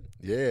like that.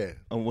 Yeah.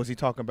 Was he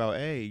talking about?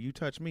 Hey, you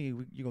touch me,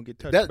 you gonna get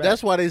touched. That's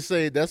back. why they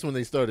say that's when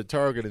they started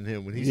targeting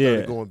him, when he Yeah.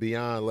 started going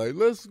beyond like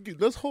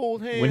let's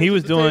hold hands. When he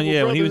was at the doing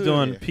table, when he was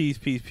brotherhood.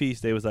 doing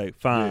peace, they was like,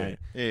 fine.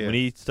 Yeah. When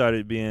he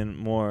started being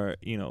more,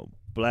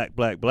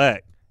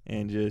 black,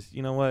 and just,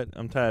 you know what,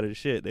 I'm tired of the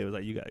shit, they was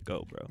like, you gotta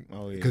go, bro.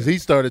 Oh yeah. Because he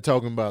started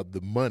talking about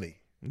the money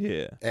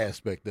Yeah.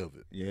 aspect of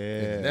it. Yeah.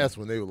 And that's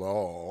when they were like,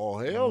 oh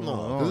hell no.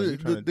 Oh, 'Cause you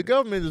trying the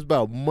government is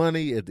about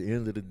money at the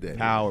end of the day.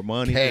 Power,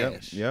 money,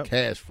 Cash. Yep.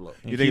 Cash flow.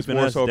 You think it's Keeping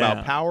more us so about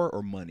down. power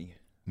or money?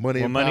 Money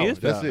Well, and money power. is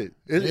That's power.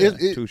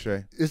 it. Touche.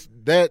 It's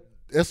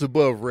that's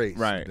above race.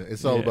 Right.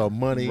 It's all Yeah. about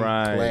money,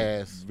 Right.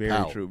 class, Very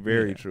power. true.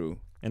 Very Yeah. true.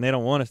 And they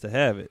don't want us to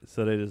have it.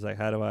 So they're just like,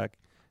 how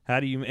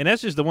do you, and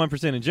that's just the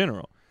 1% in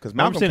general. Because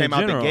Malcolm 1% in came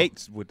out the general.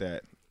 gates with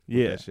that.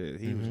 Yeah. That shit.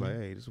 He was like,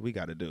 hey, this is what we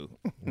got to do.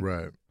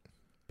 Right.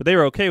 But they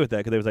were okay with that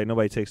because they was like,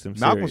 nobody takes them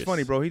Malcolm serious. was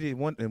funny, bro. He did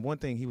one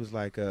thing. He was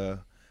like,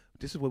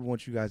 this is what we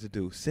want you guys to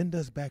do. Send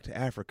us back to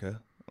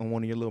Africa on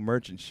one of your little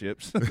merchant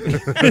ships. He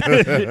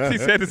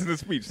said this in the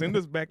speech. Send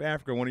us back to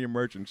Africa on one of your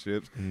merchant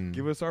ships.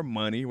 Give us our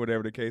money,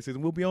 whatever the case is,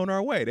 and we'll be on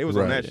our way. They was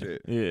on Right. that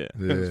shit. Yeah.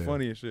 Yeah. It was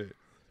funny as shit.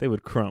 They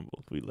would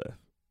crumble if we left.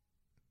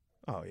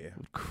 Oh, yeah.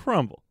 Would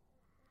crumble.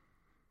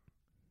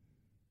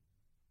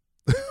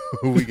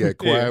 We got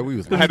quiet. Yeah. We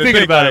was I had to thinking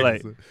think about it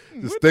like, like,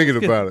 just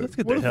thinking about it. let's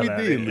get What the if we hell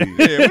outta did here. leave?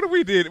 yeah, what if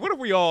we did? What if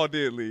we all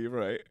did leave,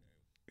 right?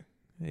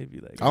 they'd be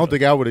like, I don't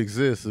think I would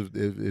exist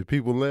if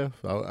people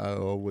left. I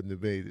wouldn't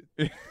have made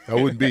it. I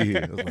wouldn't be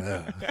here. I was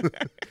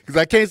like, because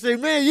I can't say,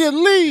 man, you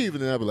leave,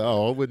 and then I'd be like,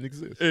 oh, I wouldn't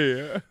exist.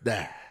 Yeah.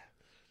 Nah.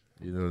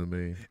 You know what I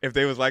mean? If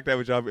they was like that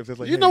with y'all, if it's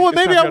like, You hey, know what? it's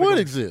Maybe time I to would go.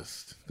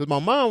 exist because my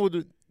mom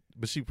would,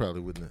 but she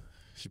probably wouldn't.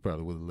 She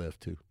probably would have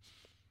left too,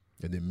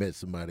 and then met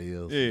somebody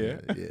else. Yeah.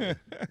 Yeah.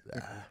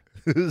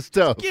 It's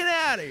tough. Get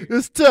out of here.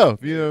 It's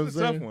tough. You know what I'm It's a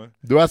tough saying? one.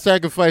 Do I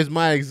sacrifice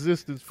my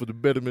existence for the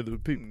betterment of the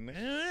people? Nah.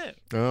 I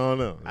don't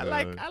know. I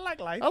like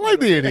life. I like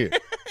being here.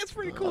 It's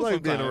pretty I cool.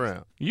 like being sometimes.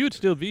 around. you would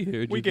still be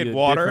here. We You'd get be a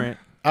water. different-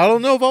 I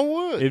don't know if I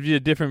would. It'd be a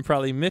different,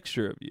 probably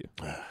mixture of you.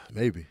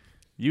 Maybe.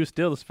 You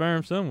still a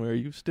sperm somewhere.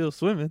 You still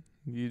swimming.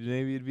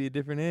 Maybe it'd be a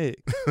different egg.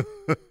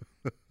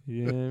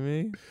 You know what I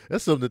mean?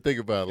 That's something to think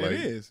about. Like, It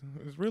is.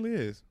 It really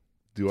is.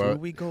 do Do our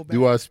we go back?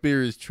 do our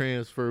spirits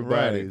transfer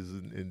Right. bodies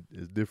in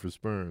different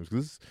sperms?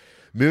 Because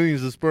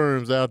millions of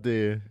sperms out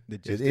there That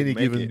at just any didn't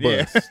given make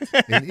it.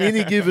 bust. In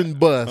any given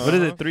bust, What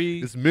is Uh-huh. it?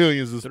 Three it's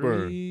millions of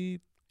sperms.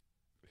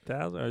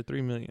 3,000 or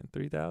 3 million?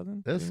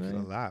 3,000? That's 3 It's a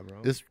million? lot,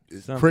 bro. It's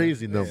Something.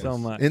 crazy Yeah. numbers. So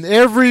much. In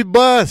every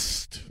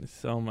bust. It's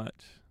so much.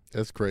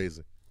 That's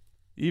crazy.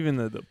 Even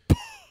the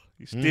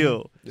you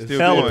still It's Still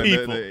hella going.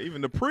 people.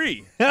 Even the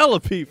pre. hella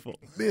people.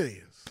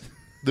 Millions.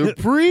 The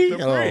pre? The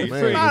Oh, pre.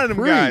 man. A lot the of them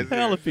pre. guys.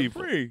 Hella The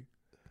people. pre.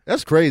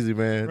 That's crazy,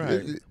 man.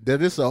 Right.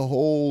 That it's a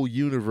whole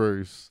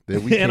universe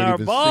that we In can't our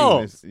even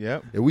balls. see.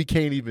 Yep. That we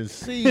can't even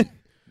see.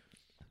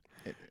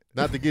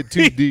 Not to get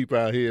too deep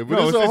out here, but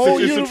No, it's a it's whole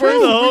the universe truth. The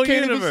we whole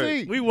can't universe.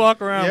 even see. We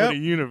walk around Yep. with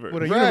a universe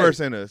With a Right. universe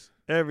in us.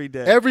 every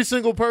day. Every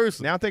single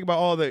person. Now think about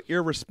all the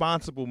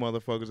irresponsible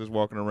motherfuckers that's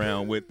walking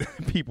around with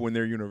people in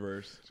their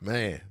universe.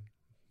 Man.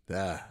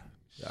 I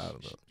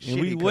don't know.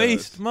 and we Shitty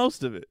waste cuz.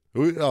 most of it.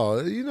 You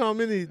know how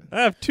many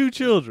I have 2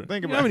 children.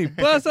 Think You know about how many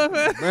bus I've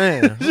had?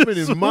 man, how many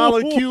Just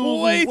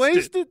molecules we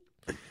wasted.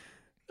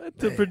 wasted?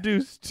 To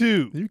produce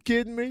 2. You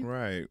kidding me?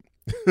 Right.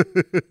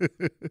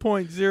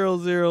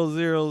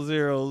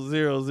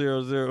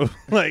 0.0000000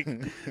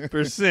 like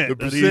percent The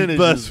of these percentage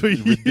bus is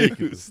we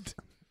ridiculous. used.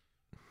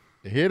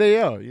 Here they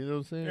are. You know what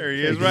I'm saying? There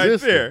he is right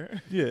Existing.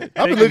 there. Yeah,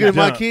 I be taking looking at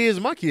my jump. kids.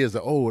 My kids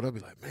are old. I be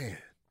like, man,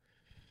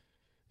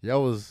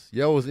 y'all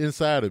was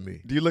inside of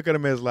me. Do you look at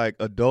them as like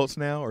adults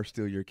now or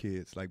still your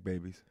kids, like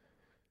babies?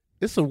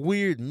 It's a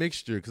weird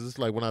mixture because it's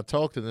like when I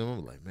talk to them,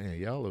 I'm like, man,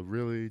 y'all have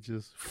really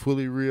just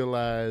fully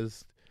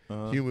realized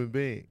human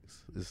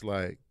beings. It's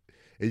like,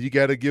 and you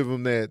got to give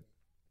them that.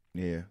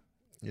 Yeah.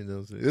 You know, what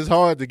I'm saying? It's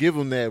hard to give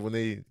them that when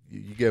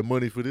you got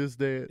money for this,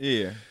 Dad.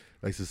 Yeah.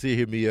 Like Sincere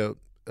hit me up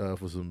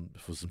for some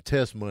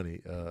test money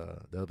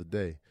the other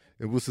day.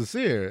 It was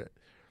Sincere.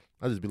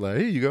 I just be like,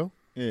 here you go,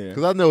 Yeah.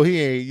 because I know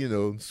he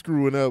ain't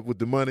screwing up with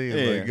the money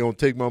and like gonna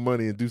take my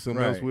money and do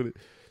something else Right. with it.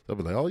 So I'll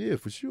be like, oh yeah,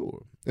 for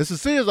sure. And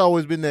Sincere's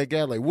always been that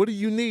guy. Like, what do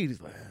you need?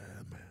 He's like,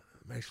 man,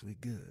 I'm actually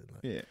good.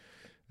 Like, Yeah.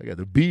 I got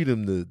to beat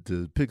him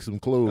to pick some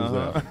clothes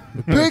Uh-huh.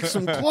 out. Pick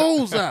some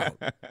clothes out.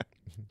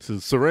 So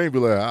Serene be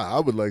like, I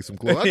would like some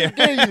clothes. I just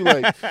gave you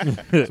like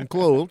some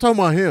clothes. I'm talking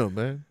about him,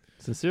 man.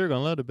 Sincere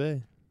gonna love the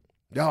Bay.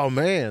 Oh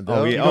man,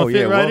 Oh dog. yeah. gonna Oh fit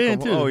yeah. right Welcome. in,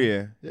 too. Oh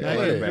yeah. Yeah.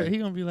 Welcome He back.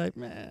 gonna be like,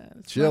 man,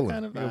 it's Chilling. my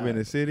kind of You ever been in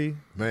the vibe. city?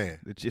 Man,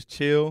 Just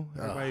chill.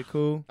 Everybody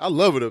cool. I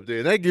love it up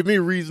there. That give me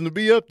a reason to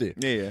be up there.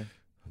 Yeah.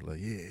 I'm like,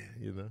 yeah,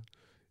 you know.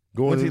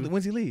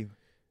 When's he leave?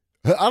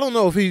 I don't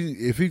know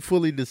if he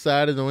fully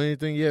decided on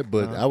anything yet,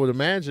 but Uh-huh. I would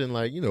imagine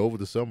like, over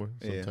the summer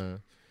Yeah.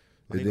 sometime.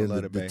 Oh, he And then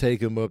gonna love to it,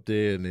 take him up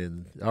there, and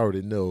then I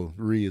already know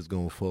Rhea's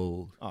gonna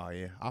fold. Oh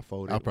yeah. I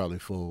folded. I'll probably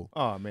fold.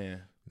 Oh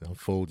man. I'll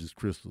fold just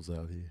crystals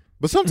out here.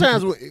 But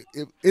sometimes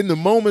in the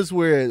moments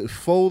where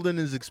folding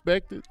is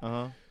expected,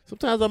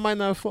 sometimes I might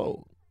not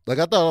fold. Like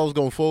I thought I was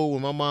gonna fold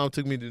when my mom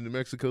took me to New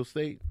Mexico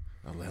State.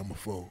 I was like, I'm gonna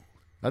fold.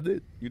 I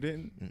did. You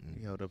didn't?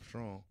 Mm-mm. You held up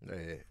strong.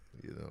 Yeah,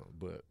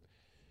 but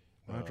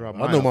I dropped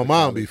I mine know off my at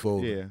mom college. be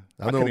folding. Yeah.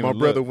 I know couldn't my even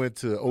brother look. went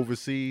to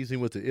overseas. He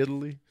went to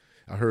Italy.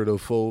 I heard her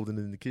folding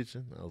in the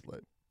kitchen. I was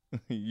like,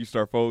 You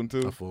start folding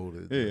too? I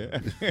folded. Yeah.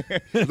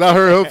 'Cause I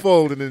heard her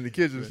folding in the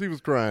kitchen. She was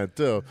crying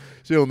tough.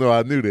 She don't know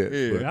I knew that.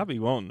 Yeah. but- I be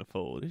wanting to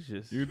fold. It's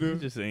just You do?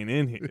 It just ain't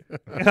in here.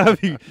 I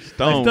be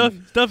Stone. like,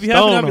 stuff you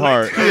have. I Stone be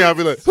heart. like, Yeah, I'll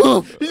be like,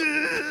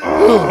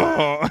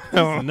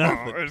 Oh,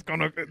 nothing. It's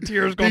gonna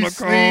tears he gonna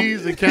sneeze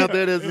come. and count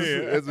that as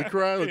Yeah. as a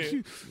cry. Like,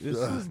 Yeah. This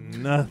is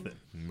nothing.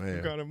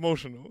 man, Got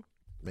emotional.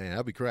 man,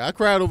 I be crying. I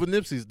cried over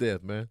Nipsey's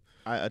death, man.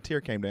 A tear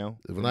came down.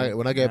 When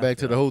I got back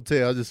to the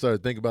hotel, I just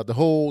started thinking about the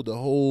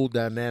whole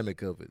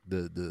dynamic of it.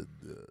 The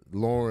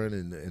Lauren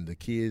and the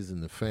kids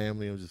and the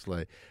family. I was just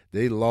like,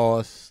 they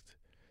lost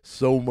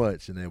so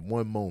much in that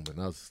one moment.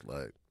 I was just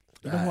like,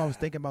 You know who I was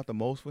thinking about the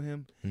most for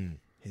him? Hmm.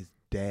 His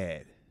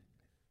dad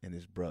and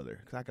his brother.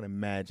 Because I can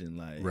imagine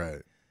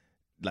right.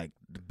 like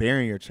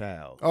burying your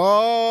child.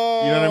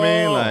 Oh, You know what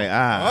I mean?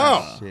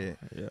 Like shit.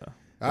 Yeah.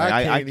 Like,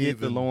 I can't get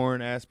the even-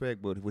 Lauren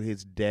aspect, but with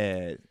his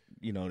dad,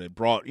 they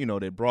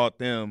brought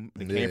them.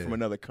 They came Yeah. from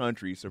another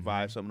country,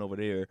 survived something over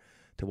there,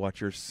 to watch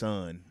your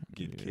son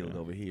get killed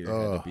over here.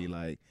 It had to be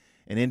like,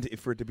 and then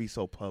for it to be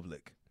so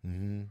public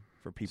Mhm.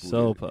 for people.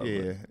 So to-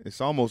 public. Yeah,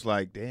 it's almost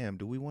like, damn,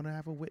 do we want to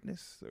have a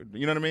witness? Or,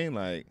 you know what I mean?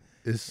 Like,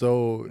 It's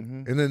so,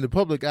 Mhm. and in the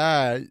public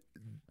eye,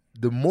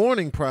 the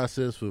mourning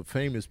process for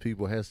famous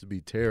people has to be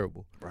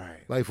terrible. right.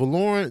 Like for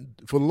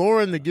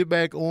Lauren to get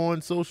back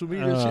on social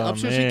media, Oh, I'm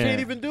sure she man.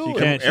 can't even do She it.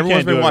 can't-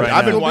 Everyone's do been it watching.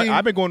 right now.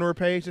 I've been going to her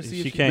page to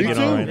see She if can't Me get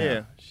too. on right Yeah.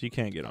 now. She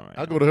can't get on right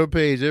I now. go to her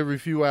page every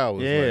few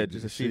hours. Yeah, like,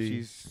 just to see if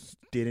she's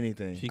did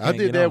anything. She I can't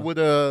did get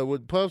that on.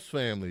 with Puff's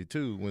family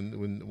too. When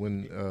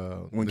When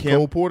Nicole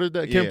Kim- Porter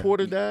died, yeah. Kim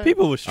Porter died.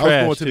 People was I was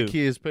trash going to too. the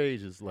kids'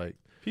 pages like,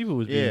 People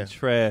was Yeah. being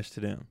trash to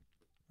them.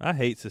 I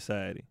hate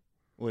society.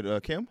 With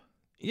Kim?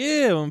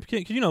 Yeah,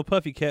 because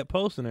Puffy kept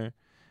posting her, and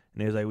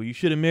they was like, "Well, you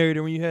should have married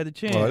her when you had the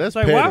chance." Oh, that's It's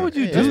like, why petty. would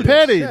you Yeah. do that's that?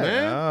 petty, Shut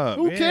man. up,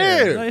 Who yeah.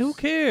 cares? Like, who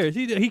cares?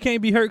 He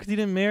can't be hurt because he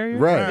didn't marry her.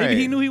 Right.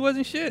 Maybe he knew he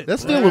wasn't shit.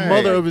 That's still a Right.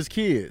 mother of his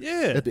kids.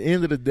 Yeah. At the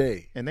end of the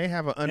day, And they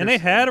have and they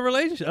had a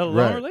relationship, a long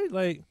Right. relationship.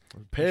 Like,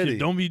 petty.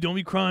 don't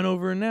be crying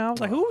over her now. I was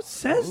like, who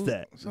says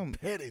that? Some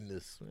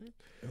pettiness, man.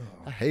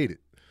 I hate it.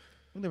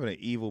 We live in an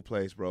evil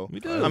place, bro. We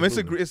do. I mean,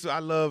 I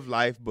love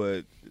life,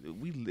 but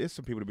it's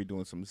some people to be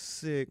doing some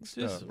sick It's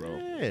just- stuff, bro.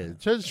 Yeah,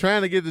 just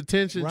trying to get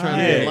attention, trying to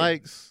Right. get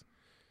likes.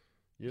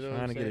 You know, what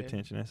Trying I'm to get saying?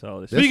 attention. That's all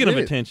it is. That's Speaking of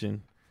it.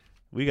 attention,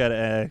 we got to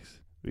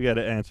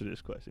answer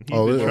this question. He's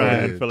Oh, been yeah,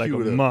 trying yeah. for like Cue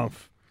a it up.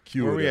 month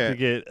Cue Where it we up. at?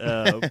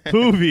 to get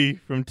Poovy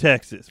from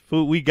Texas.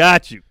 Pooh, we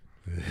got you.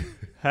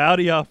 How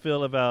do y'all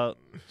feel about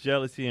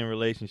jealousy in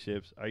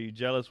relationships? Are you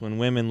jealous when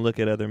women look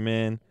at other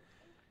men,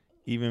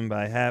 even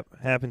by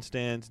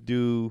happenstance?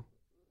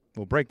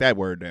 Well, break that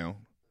word down.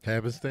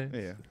 Happenstance.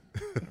 Yeah.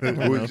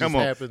 Or it just Come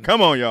on. happen-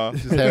 Come on, y'all. It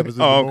just happens. in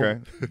the Oh,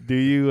 moment. okay. Do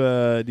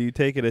you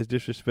take it as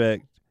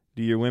disrespect?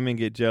 Do your women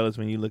get jealous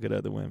when you look at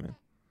other women?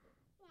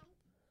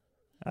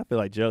 I feel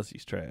like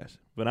jealousy's trash,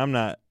 but I'm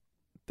not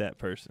that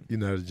person. You're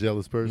not a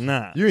jealous person.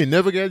 Nah. You ain't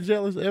never got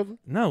jealous ever.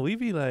 No, we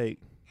be like,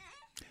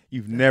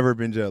 You've never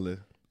been jealous.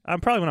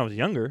 I'm probably when I was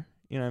younger,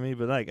 you know what I mean?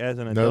 But like as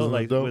an As adult, an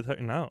like adult? with her,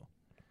 no.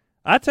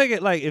 I take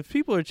it like if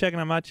people are checking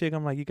on my chick,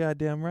 I'm like, you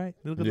goddamn right.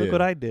 Look Yeah.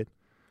 what I did.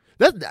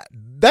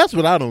 That's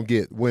what I don't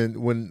get when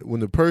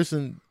the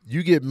person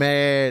you get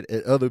mad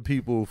at other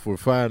people for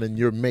finding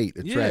your mate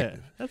attractive.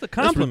 Yeah, that's a That's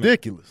compliment.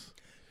 ridiculous.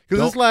 Because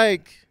Don't- it's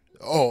like,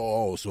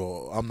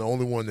 so I'm the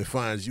only one that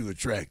finds you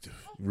attractive.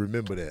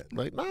 Remember that?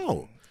 Like,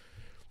 no.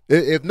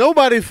 If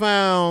nobody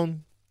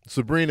found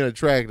Sabrina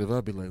attractive,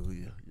 I'd be like, well,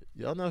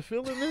 y'all not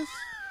feeling this?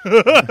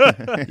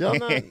 Y'all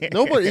not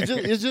nobody.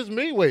 It's just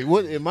me. Wait,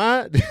 what am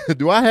I?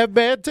 Do I have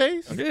bad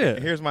taste? Yeah.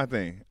 Here's my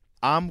thing.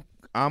 I'm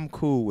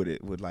cool with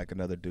it with like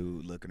another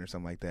dude looking or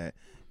something like that.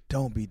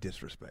 Don't be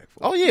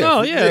disrespectful. Oh yeah,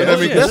 No, yeah,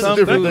 That's, yeah. that's some a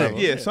different dudes, thing.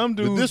 yeah, some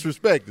The dudes.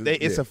 disrespect. Is,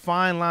 It's a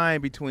fine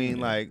line between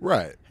like,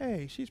 right.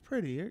 hey, she's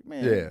pretty,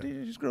 man. Yeah.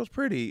 This girl's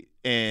pretty,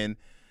 and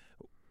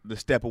the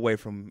step away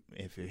from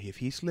if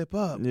he slip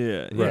up,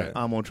 Yeah. Right.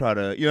 I'm gonna try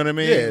to, you know what I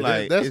mean? Yeah,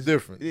 like that's it's-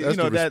 different. you That's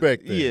know, the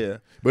respect thing. Yeah,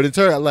 But in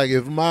turn, like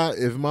if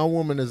my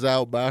woman is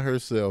out by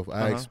herself,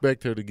 I Uh-huh.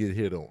 expect her to get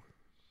hit on.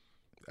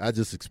 I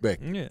just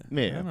expect it. Yeah.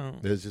 Yeah. I know.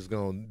 It's just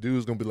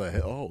dude's gonna be like,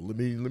 oh, let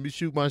me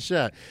shoot my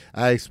shot.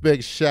 I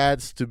expect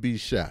shots to be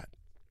shot,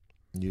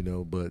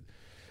 but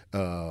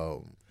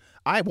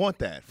I want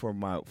that for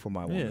my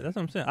woman. Yeah, that's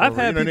what I'm saying. I've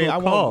had You know what I mean? people I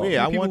want- call.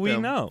 yeah, I people want we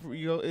them. know.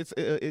 You know,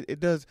 it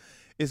does.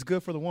 It's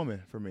good for the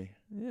woman for me.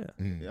 Yeah.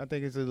 I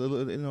think it's a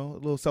little, a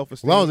little self as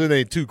esteem. long as it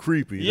ain't too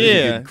creepy. They be Yeah,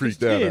 getting creeped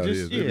just- out yeah, out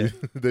just- here.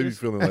 yeah. They be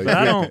feeling like But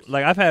I yeah. don't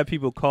like. I've had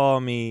people call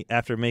me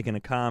after making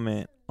a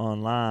comment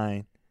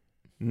online,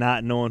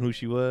 not knowing who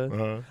she was.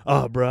 Uh-huh.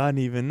 Oh, bro, I didn't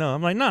even know.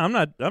 I'm like, no, I'm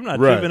not Right.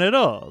 tripping at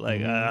all. Like,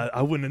 Mhm.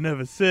 I wouldn't have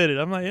never said it.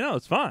 I'm like,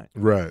 it's fine.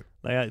 Right.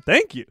 Like,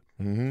 thank you.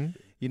 Mm-hmm.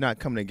 You're not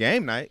coming to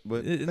game night,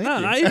 but thank No,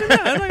 you. not even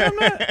that. Like,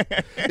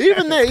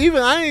 I'm not.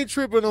 Even I ain't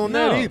tripping on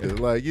that No. either.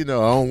 Like I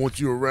don't want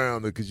you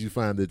around because you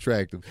find it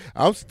attractive.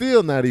 I'm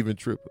still not even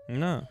tripping.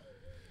 No,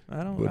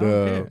 I don't. But, I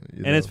don't care.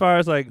 you And as know. far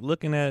as like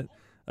looking at,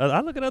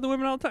 I look at other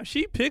women all the time.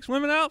 She picks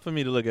women out for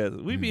me to look at.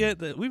 We be out.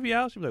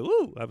 She be like,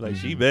 "Ooh," I'm like,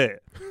 "She bad,"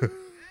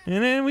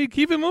 and then we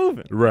keep it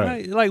moving.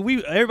 Right. Like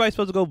everybody's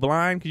supposed to go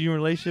blind because you're in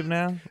a relationship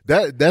now.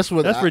 That's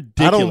what That's I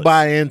ridiculous. don't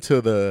buy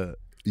into the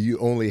you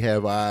only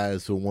have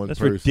eyes for one That's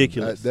person.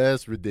 ridiculous.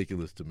 That's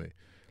ridiculous to me.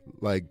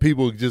 Like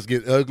people just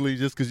get ugly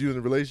just because you're in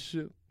a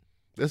relationship.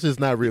 That's just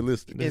not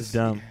realistic. It's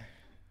dumb.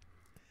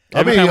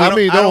 I mean, I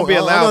don't be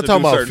I'm allowed not to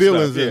talking do about certain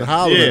feelings stuff. and Yeah.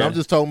 hollering. Yeah. I'm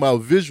just talking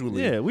about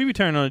visually. Yeah, we be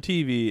turning on the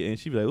TV and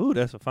she be like, "Ooh,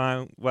 that's a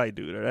fine white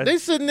dude." Or, They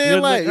sitting there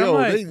good like, look.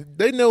 I'm yo, like,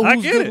 they know I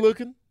who's get good it.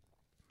 looking.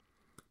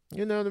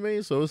 You know what I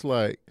mean? So it's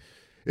like,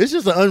 it's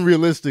just an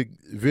unrealistic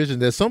vision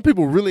that some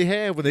people really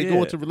have when they go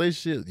Yeah. into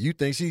relationships. You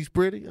think she's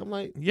pretty? I'm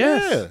like,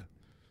 Yes. yeah.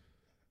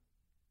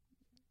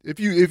 If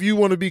you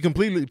want to be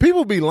completely,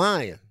 people be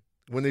lying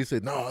when they say,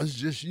 no, it's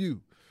just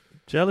you.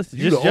 jealousy.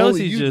 You Just the only,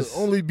 jealousy. you Just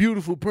the only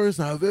beautiful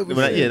person I've ever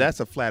But seen. yeah, that's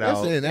a flat That's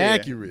out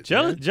inaccurate.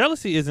 man.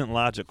 jealousy isn't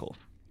logical.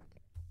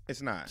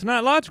 It's not. It's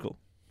not logical.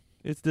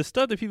 It's the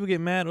stuff that people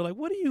get mad or like,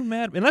 what are you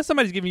mad? Unless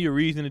somebody's giving you a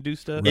reason to do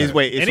stuff. Is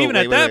wait, and so even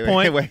wait, at wait, that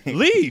wait, point, wait.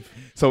 leave.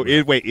 So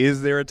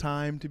is there a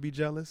time to be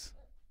jealous?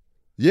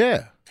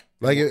 Yeah.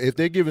 Like if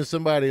they're giving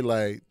somebody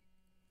like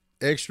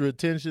extra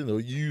attention or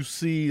you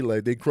see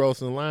like they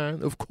crossing the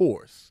line, of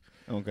course.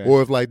 Okay.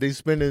 Or if like they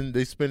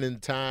spending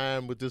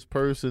time with this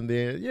person,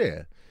 then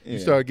you Yeah.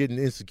 start getting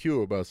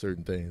insecure about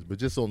certain things. But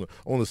just on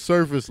the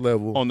surface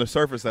level, on the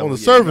surface level. on the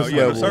surface On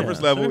level, the surface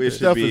yeah. level, it should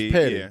stuff be is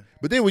petty. yeah.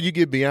 But then when you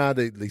get beyond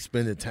it, they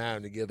spending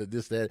time together,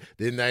 this, that,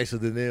 they're nicer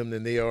to them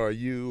than they are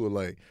you, or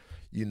like,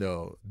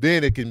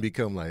 then it can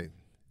become like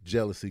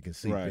jealousy can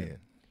seep Right. in.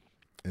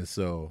 And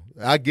so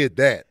I get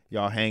that.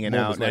 Y'all hanging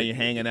Moments out. Now like- you're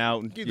hanging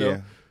out. And, You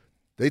know,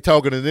 they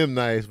talking to them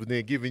nice, but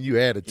then giving you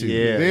attitude.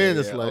 Yeah, then yeah,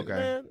 it's like,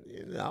 okay.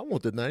 man, I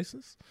want the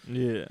nicest.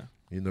 Yeah,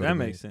 You know, that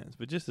makes sense.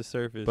 But just the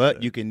surface.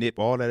 But you can nip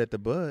all that at the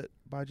bud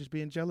by just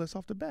being jealous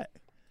off the bat.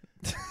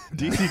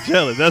 DC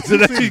jealous. That's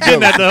what he's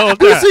getting at the whole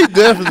time. DC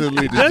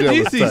definitely the That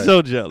jealous DC type.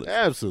 so jealous.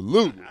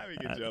 Absolutely. I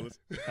get jealous.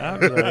 I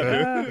be like,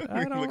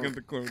 I don't. Look at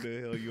the corner.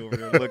 The hell you over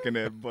there looking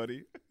at,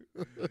 buddy?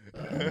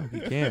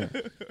 You can't.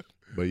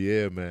 But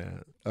yeah,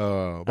 man. But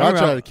I remember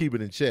try I- to keep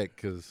it in check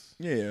because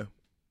Yeah.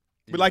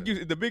 But like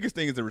the biggest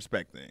thing is the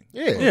respect thing.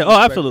 yeah, Yeah. Oh,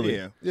 absolutely.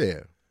 Yeah.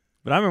 yeah.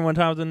 But I remember one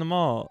time I was in the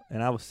mall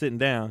and I was sitting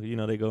down. You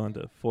know, they go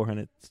into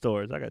 400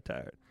 stores. I got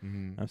tired.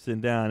 I'm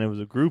sitting down. And there was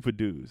a group of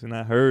dudes, and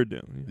I heard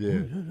them. Yeah.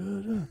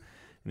 And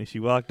then she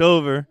walked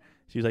over.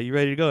 She was like, "You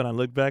ready to go?" And I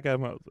looked back at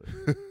him. I was like,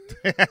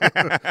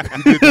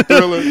 The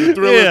thriller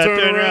 "Yeah." I turn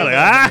turned around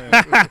around.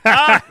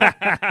 like,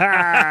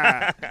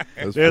 That's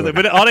They was funny. like,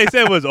 but all they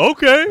said was,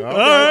 "Okay, all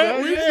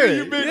right." We see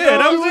you, big Yeah, dog.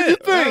 that Do was what you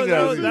it. think,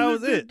 That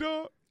was it.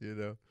 You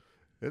know,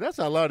 and that's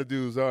how a lot of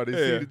dudes are. They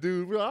see Yeah. the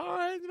dude, be like, all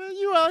right, man,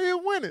 you out here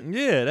winning.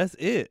 Yeah, that's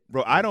it.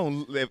 Bro, I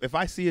don't. If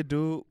I see a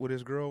dude with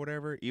his girl, or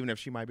whatever, even if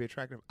she might be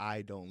attractive,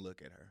 I don't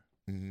look at her.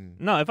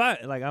 No, if I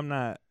like, I'm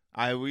not.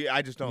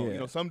 I just don't. Yeah. You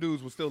know, some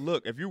dudes will still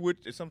look. If you're with,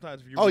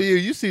 sometimes if you're. Oh with, yeah,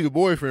 you see the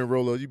boyfriend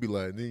roll up, you be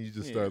like, then you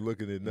just Yeah. start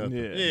looking at nothing.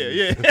 Yeah.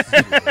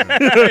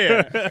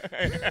 yeah.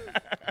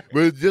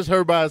 But it's just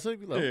her by herself,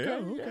 you be like, Yeah,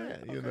 okay,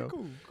 you know.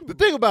 cool. The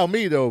thing about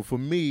me though, for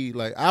me,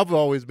 like I've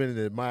always been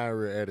an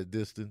admirer at a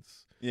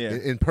distance. Yeah.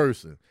 In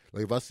person.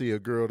 Like if I see a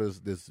girl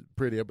that's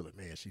pretty, I'll be like,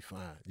 man, she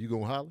fine. You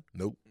gonna holler?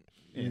 Nope.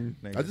 Yeah.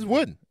 I just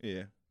wouldn't.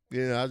 Yeah.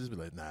 Yeah, I'll just be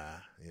like, nah,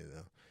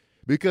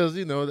 because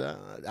the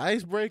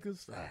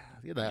icebreakers,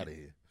 get out of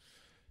here.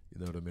 You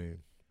know what I mean?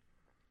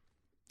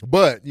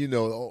 But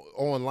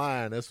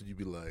online, that's what you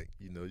be like.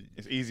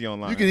 It's easy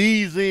online. You can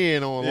ease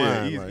in yeah,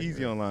 online. like,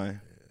 easy online.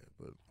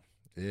 But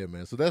Yeah,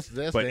 man. So that's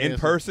But the in answer.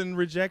 person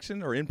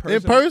rejection or in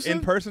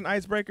person? person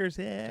icebreakers,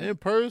 yeah. In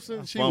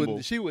person,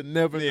 Fumble. she would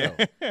never Yeah.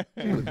 know.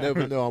 She would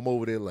never know. I'm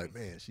over there like,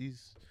 man,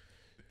 she's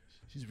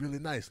really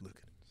nice looking.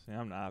 See,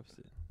 I'm the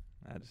opposite.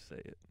 I just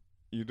say it.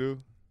 You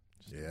do?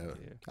 Yeah.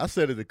 I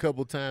said it a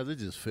couple times. It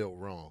just felt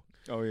wrong.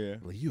 Oh yeah.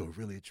 Like, you are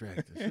really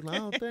attractive. She's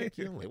like, oh, thank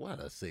you. I'm like, why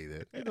did I say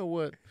that? You know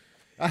what?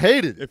 I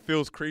hated it. It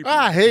feels creepy.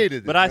 I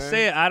hated it. But I man.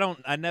 say it.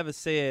 I never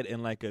say it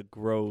in like a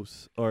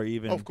gross or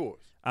even. Of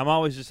course. I'm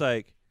always just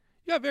like,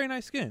 you got very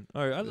nice skin,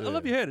 or I Yeah.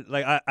 love your hair.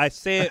 Like I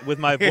say it with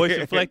my voice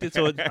inflected,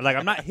 so it's, like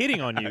I'm not hitting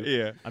on you.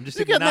 Yeah. I'm just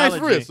You got nice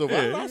acknowledging. wrists. So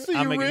Yeah. I see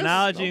I'm your wrists.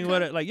 acknowledging Okay.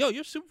 what it, like. Yo,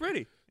 you're super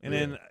pretty, and Yeah.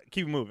 then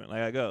keep moving.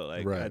 Like I go.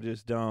 Like Right. I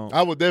just don't,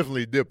 I would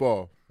definitely dip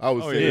off. I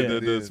would Oh say yeah,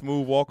 that the then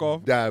smooth walk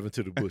off. dive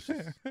into the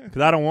bushes.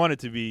 because I don't want it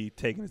to be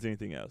taken as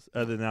anything else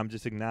other than I'm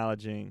just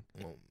acknowledging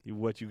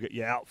what you get,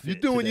 your outfit. You're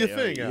doing your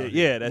today. thing Yeah, out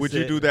yeah, that's Would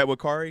you it. do that with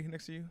Kari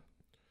next to you?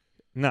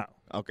 No,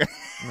 Okay.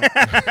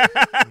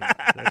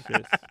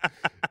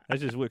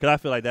 that's just weird because I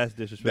feel like that's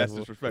That's disrespectful.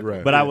 disrespectful.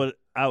 Right. But Yeah.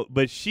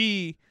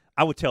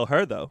 I would tell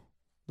her though.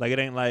 Like it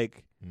ain't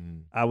like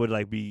Mm. I would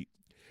like be.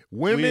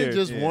 Women Weird,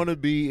 just yeah. want to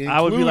be included.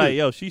 I would be like,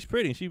 yo, she's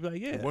pretty. And she'd be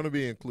like, yeah. Want to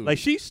be included. Like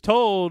she's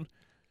told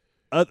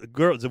other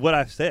girls what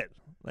I said.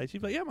 Like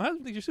she's like, yeah, my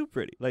husband thinks you're super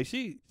pretty. Like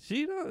she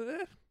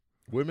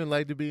Women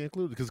like to be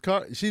included because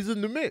she's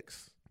in the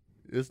mix.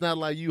 It's not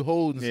like you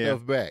holding Yeah.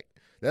 stuff back.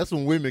 That's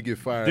when women get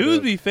fired dudes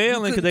up. be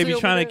failing because couldn't they be tell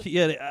me trying that? to.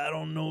 Yeah, I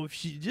don't know if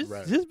she just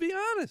Right. be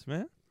honest,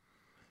 man.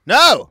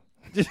 No.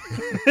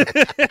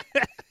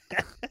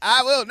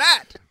 I will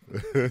not.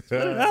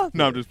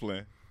 No, I'm just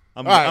playing.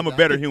 I'm All right, I'm a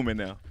better human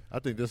now. I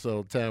think that's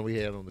all the time we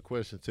had on the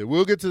question tip.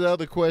 We'll get to the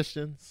other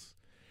questions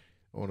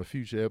on a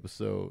future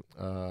episode.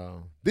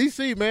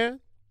 DC, man,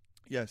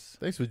 Yes.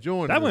 thanks for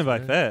joining That us, went by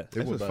man. fast. It This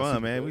went was by fun,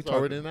 super man. fast. We It's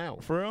already talked- an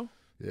hour. For real?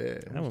 Yeah.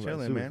 That went by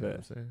chilling, super man.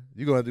 fast.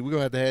 We're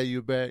gonna have to have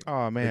you back.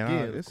 Oh man,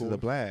 Again, this of is a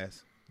course.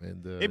 blast.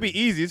 And It'd be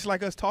easy. It's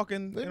like us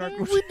talking in our man,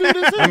 group. we do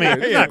this. I mean, anyway.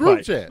 This is not a group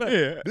quite. chat.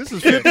 Yeah. This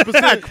is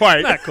 50%. Not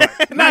quite. Not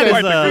quite. Not as,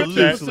 quite the group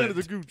chat. 50% of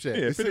the group chat.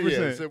 Yeah, They say,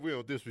 50%. said we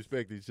don't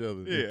disrespect each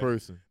other Yeah. in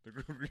person. The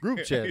Group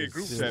chat Yeah, is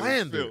group chat is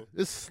slander. filth.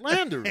 It's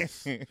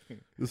slanderous.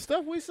 The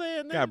stuff we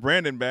saying now. Got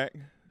Brandon back.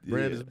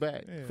 Brandon's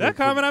back. Yeah. That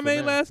comment I For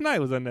made now. last night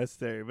was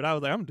unnecessary, but I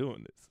was like, I'm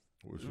doing this.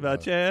 Which About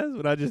was- Chaz,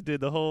 when I just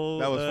did the whole.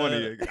 That was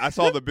funny. I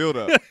saw the build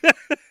up.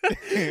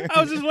 I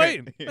was just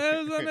waiting. That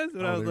was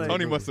unnecessary. I was like,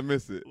 Tony must have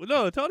missed it.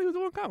 no, Tony was the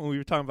one comment when we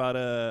were talking about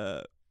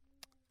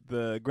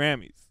the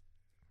Grammys.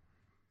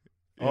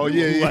 Oh,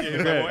 yeah.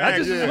 I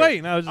just was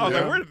waiting. I was I was just like,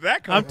 like, where did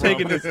that come I'm from?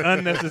 taking this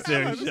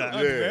unnecessary This is shot.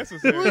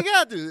 unnecessary. We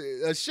got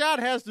to. A shot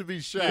has to be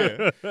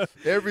shot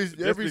every so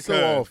because.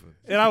 often.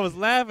 And I was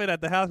laughing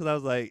at the house because I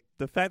was like,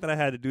 the fact that I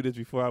had to do this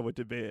before I went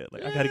to bed,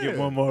 like I got to get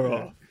Yeah. one more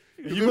off.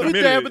 If You we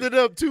admitted dabbing it. it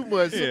up too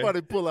much, Yeah.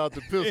 somebody pull out the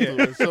pistol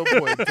at some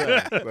point in time.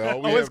 Like, we Oh,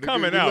 it's having a good-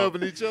 coming we out.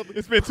 loving each other.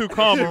 It's been too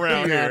calm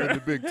around Peon in here. the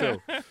big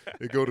toe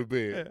and go to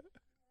bed.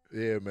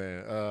 Yeah,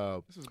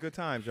 man. This is good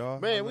times, y'all.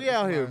 Man, we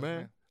out here,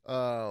 man.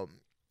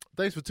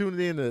 Thanks for tuning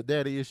in to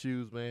Daddy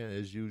Issues, man,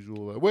 as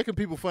usual. Where can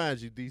people find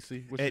you,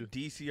 DC? What's your- At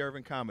DC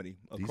Urban Comedy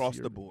DC across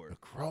the Urban- board.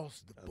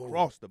 Across the board.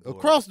 Across the board.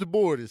 Across the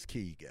board is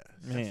key, guys.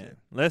 Man,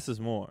 less is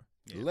more.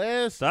 Yeah.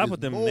 Less Stop is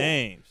with them more.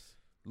 names.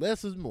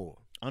 Less is more.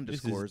 This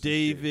Underscores. is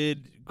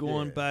David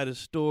going Yeah. by the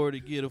store to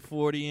get a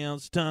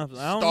 40-ounce Thompson.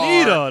 I don't Star.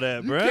 need all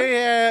that, You bro. can't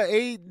have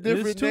 8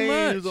 different too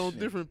names much. on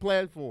different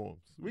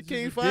platforms. We This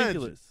can't is find you.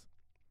 ridiculous.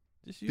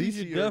 Just use DC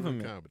your Urban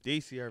government. Comedy.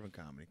 DC Urban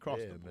Comedy across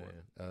Yeah, the board.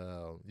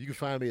 man. You can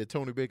find me at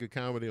Tony Baker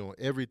Comedy on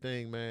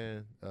everything,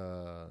 man.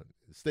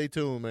 Stay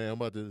tuned, man. I'm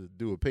about to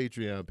do a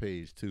Patreon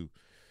page too,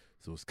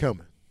 so it's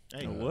coming.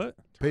 Hey, What?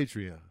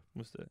 Patreon.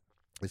 What's that?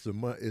 It's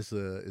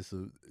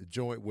a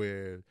joint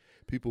where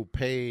people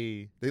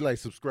pay. They like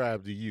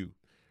subscribe to you.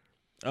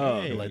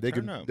 Oh, Hey. Like they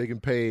turn can up. they can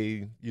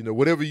pay.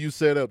 Whatever you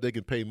set up, they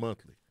can pay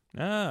monthly.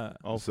 ah.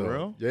 Oh, So, for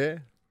real? Yeah.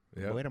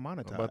 Yeah. Way to I'm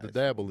monetize. about to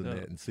dabble in Yeah.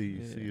 that and see.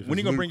 Yeah. see if When it's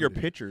you gonna bring your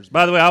lucrative. pictures?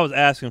 By the way, I was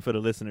asking for the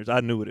listeners.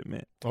 I knew what it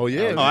meant. Oh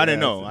yeah. Oh, I didn't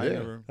know. Yeah. I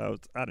never.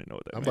 I didn't know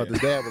what that I'm meant.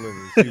 about to dabble in it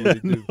and see what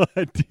it do. no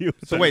idea.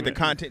 What So that wait, the meant.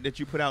 content that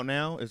you put out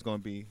now is going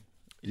to be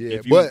Yeah,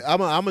 If you- but I'm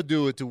gonna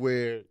do it to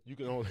where you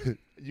can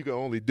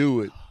only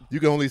do it. You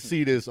can only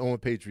see this on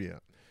Patreon.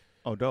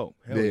 dope.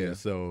 Hell Yeah, yeah.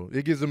 so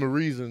it gives them a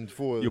reason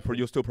for.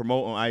 You'll still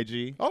promote on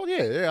IG. Oh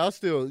yeah. I'll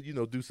still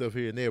do stuff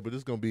here and there, but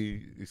it's gonna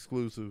be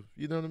exclusive.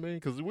 You know what I mean?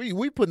 Because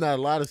we putting out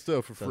a lot of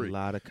stuff for It's a free,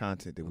 lot of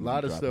content that a we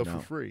lot be of dropping stuff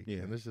out. for free. Yeah,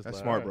 and it's just that's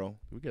like, smart, all right,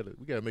 bro.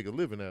 We gotta make a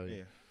living out here.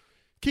 Yeah.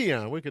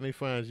 Keon, where can they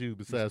find you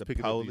besides Mr.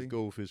 picking up Powley. these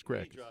goldfish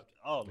crackers?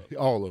 all of them.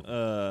 All of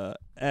them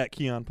At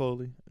Keon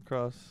Poley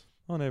across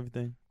on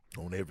everything.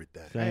 on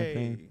everything. Same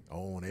thing. Hey,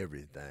 On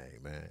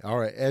everything, man. All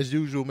right, as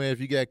usual, man. If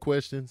you got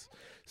questions,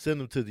 send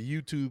them to the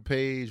YouTube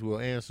page. We'll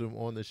answer them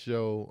on the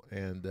show,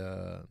 and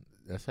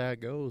that's how it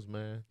goes,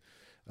 man.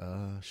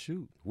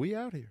 Shoot, we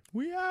out here.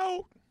 we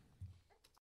out.